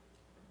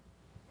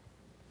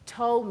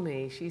told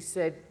me, she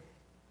said,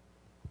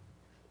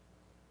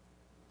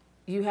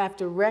 you have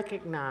to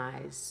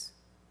recognize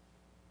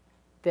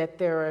that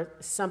there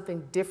is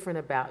something different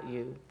about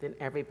you than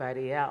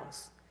everybody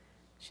else.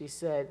 She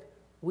said,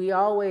 we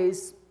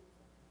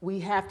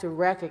have to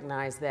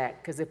recognize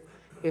that, because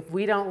if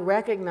we don't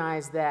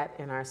recognize that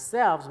in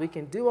ourselves, we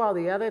can do all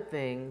the other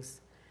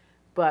things,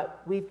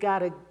 but we've got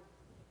to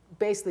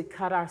basically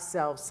cut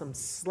ourselves some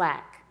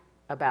slack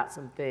about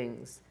some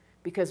things,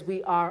 because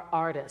we are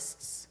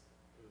artists.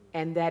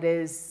 And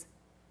that's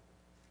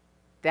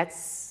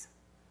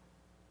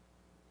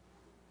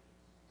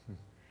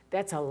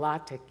a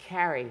lot to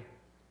carry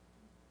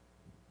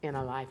in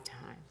a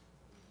lifetime.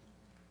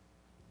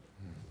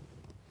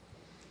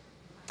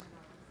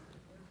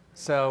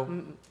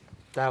 So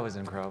that was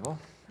incredible.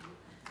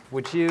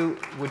 Would you,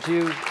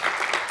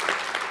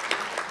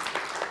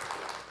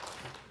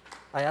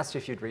 I asked you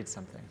if you'd read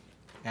something.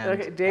 And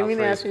okay, Damian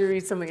asked me to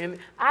read something, and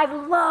I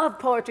love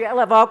poetry. I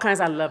love all kinds.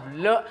 I love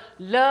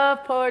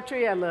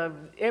poetry. I love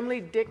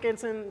Emily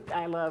Dickinson.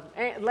 I love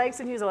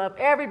Langston Hughes. I love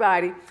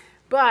everybody.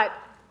 But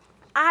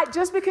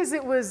just because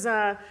it was,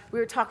 we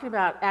were talking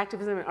about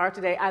activism and art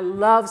today, I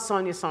love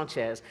Sonia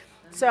Sanchez.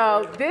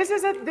 So this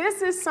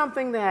is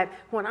something that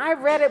when I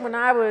read it when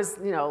I was,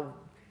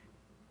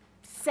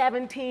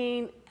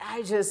 17.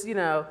 I just, you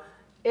know,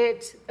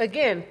 it,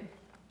 again,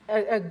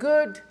 a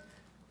good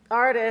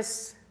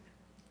artist,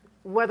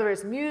 whether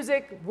it's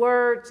music,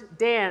 words,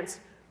 dance,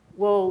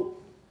 will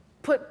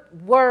put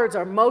words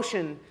or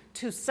motion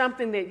to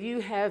something that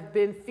you have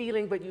been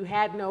feeling but you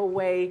had no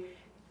way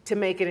to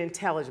make it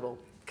intelligible.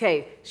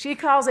 Okay, she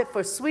calls it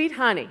For Sweet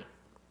Honey.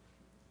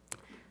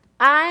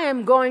 I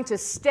am going to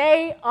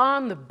stay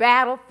on the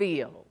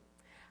battlefield.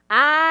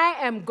 I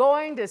am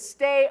going to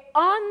stay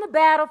on the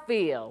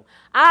battlefield.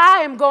 I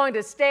am going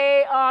to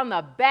stay on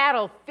the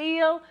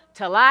battlefield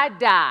till I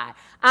die.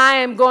 I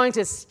am going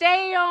to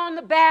stay on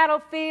the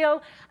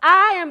battlefield.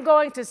 I am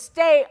going to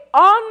stay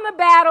on the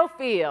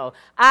battlefield.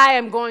 I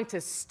am going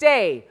to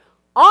stay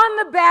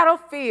on the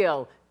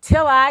battlefield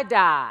till I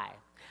die.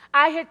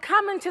 I had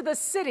come into the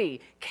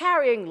city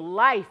carrying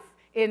life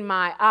in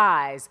my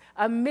eyes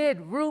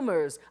amid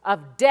rumors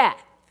of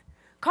death,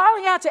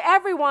 calling out to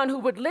everyone who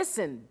would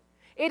listen.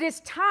 It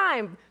is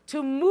time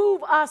to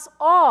move us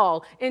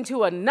all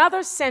into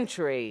another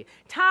century.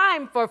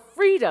 Time for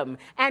freedom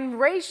and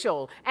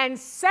racial and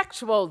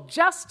sexual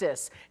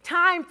justice.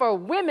 Time for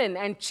women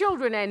and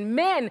children and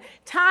men.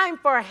 Time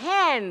for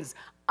hands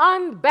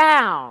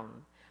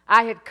unbound.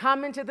 I had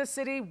come into the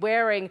city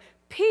wearing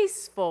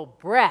peaceful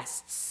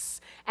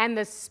breasts, and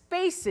the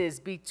spaces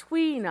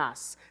between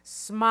us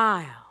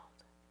smiled.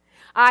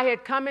 I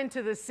had come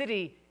into the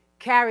city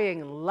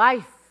carrying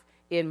life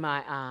in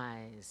my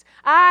eyes.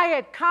 I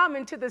had come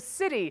into the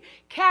city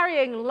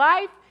carrying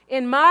life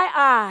in my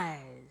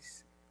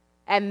eyes.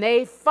 And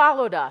they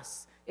followed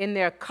us in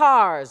their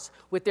cars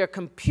with their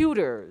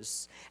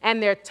computers,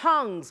 and their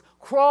tongues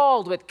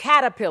crawled with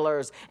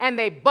caterpillars, and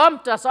they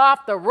bumped us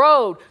off the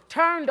road,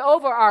 turned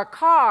over our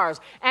cars,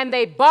 and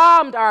they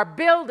bombed our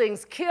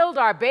buildings, killed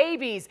our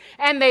babies,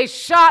 and they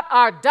shot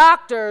our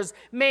doctors,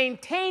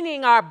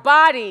 maintaining our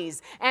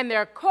bodies, and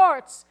their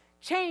courts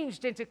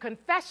changed into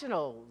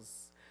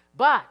confessionals.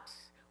 But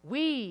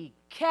we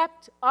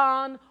kept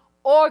on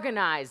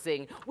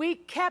organizing. We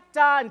kept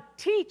on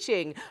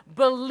teaching,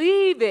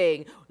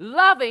 believing,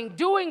 loving,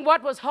 doing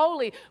what was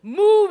holy,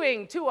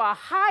 moving to a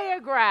higher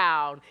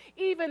ground,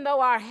 even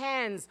though our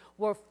hands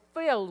were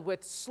filled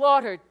with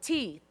slaughtered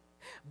teeth.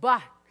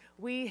 But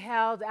we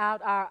held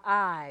out our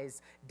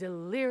eyes,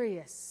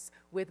 delirious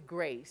with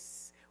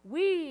grace.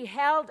 We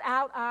held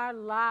out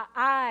our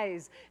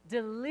eyes,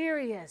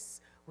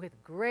 delirious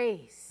with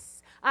grace.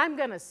 I'm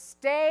going to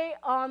stay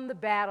on the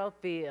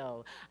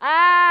battlefield.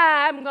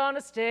 I'm going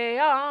to stay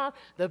on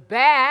the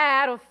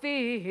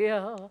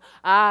battlefield.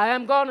 I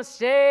am going to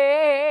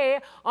stay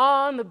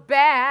on the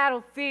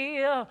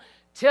battlefield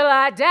till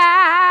I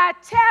die,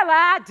 till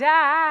I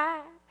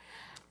die.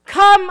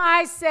 Come,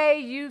 I say,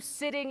 you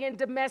sitting in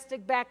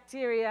domestic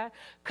bacteria.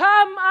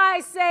 Come,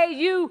 I say,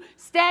 you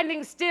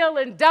standing still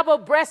in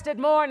double-breasted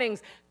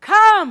mornings.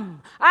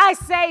 Come, I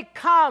say,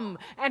 come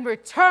and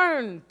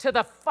return to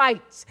the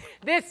fight.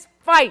 This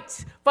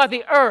fight for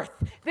the earth.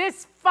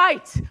 This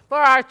fight for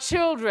our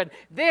children.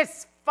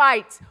 This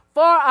fight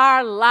for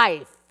our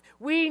life.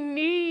 We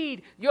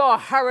need your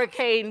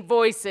hurricane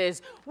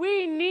voices.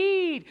 We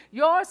need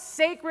your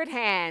sacred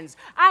hands.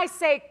 I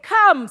say,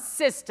 come,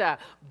 sister,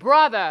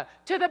 brother,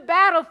 to the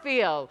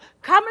battlefield.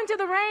 Come into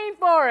the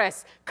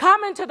rainforest.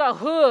 Come into the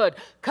hood.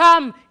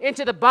 Come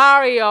into the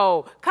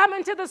barrio. Come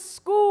into the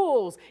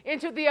schools,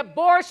 into the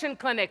abortion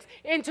clinics,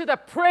 into the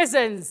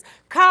prisons.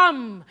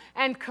 Come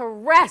and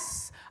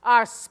caress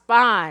our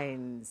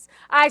spines.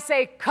 I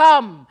say,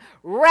 come,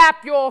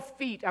 wrap your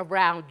feet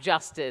around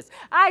justice.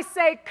 I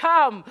say,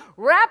 come,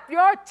 wrap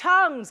your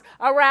tongues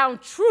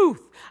around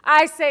truth.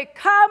 I say,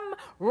 come,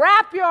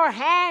 wrap your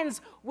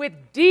hands with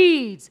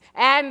deeds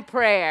and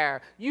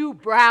prayer. You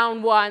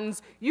brown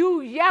ones,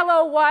 you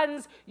yellow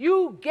ones,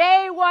 you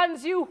gay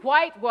ones, you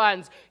white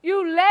ones,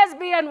 you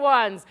lesbian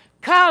ones,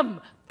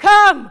 come,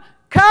 come,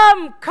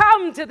 come,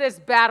 come to this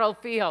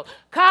battlefield.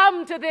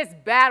 Come to this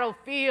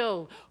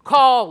battlefield.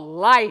 Call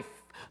life.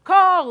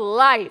 Call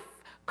life.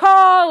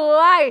 Call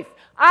life.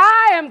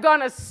 I am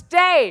going to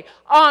stay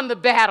on the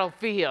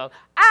battlefield.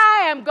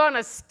 I am going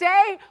to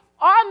stay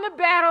on the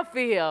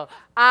battlefield.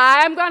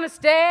 I am going to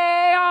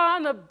stay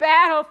on the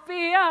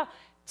battlefield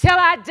till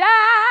I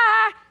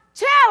die,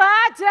 till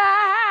I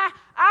die.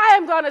 I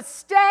am going to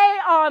stay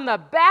on the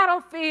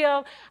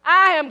battlefield.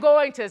 I am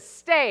going to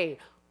stay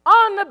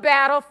on the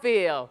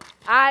battlefield.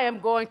 I am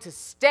going to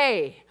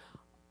stay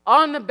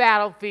on the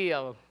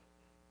battlefield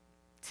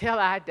till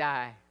I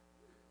die.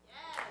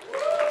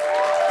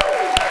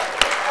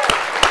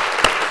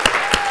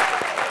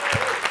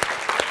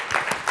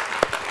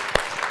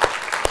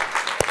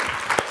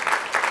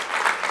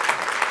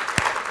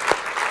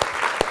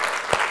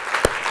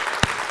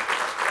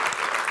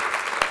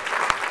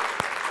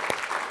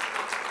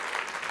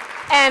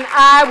 And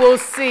I will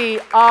see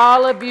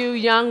all of you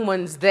young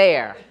ones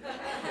there.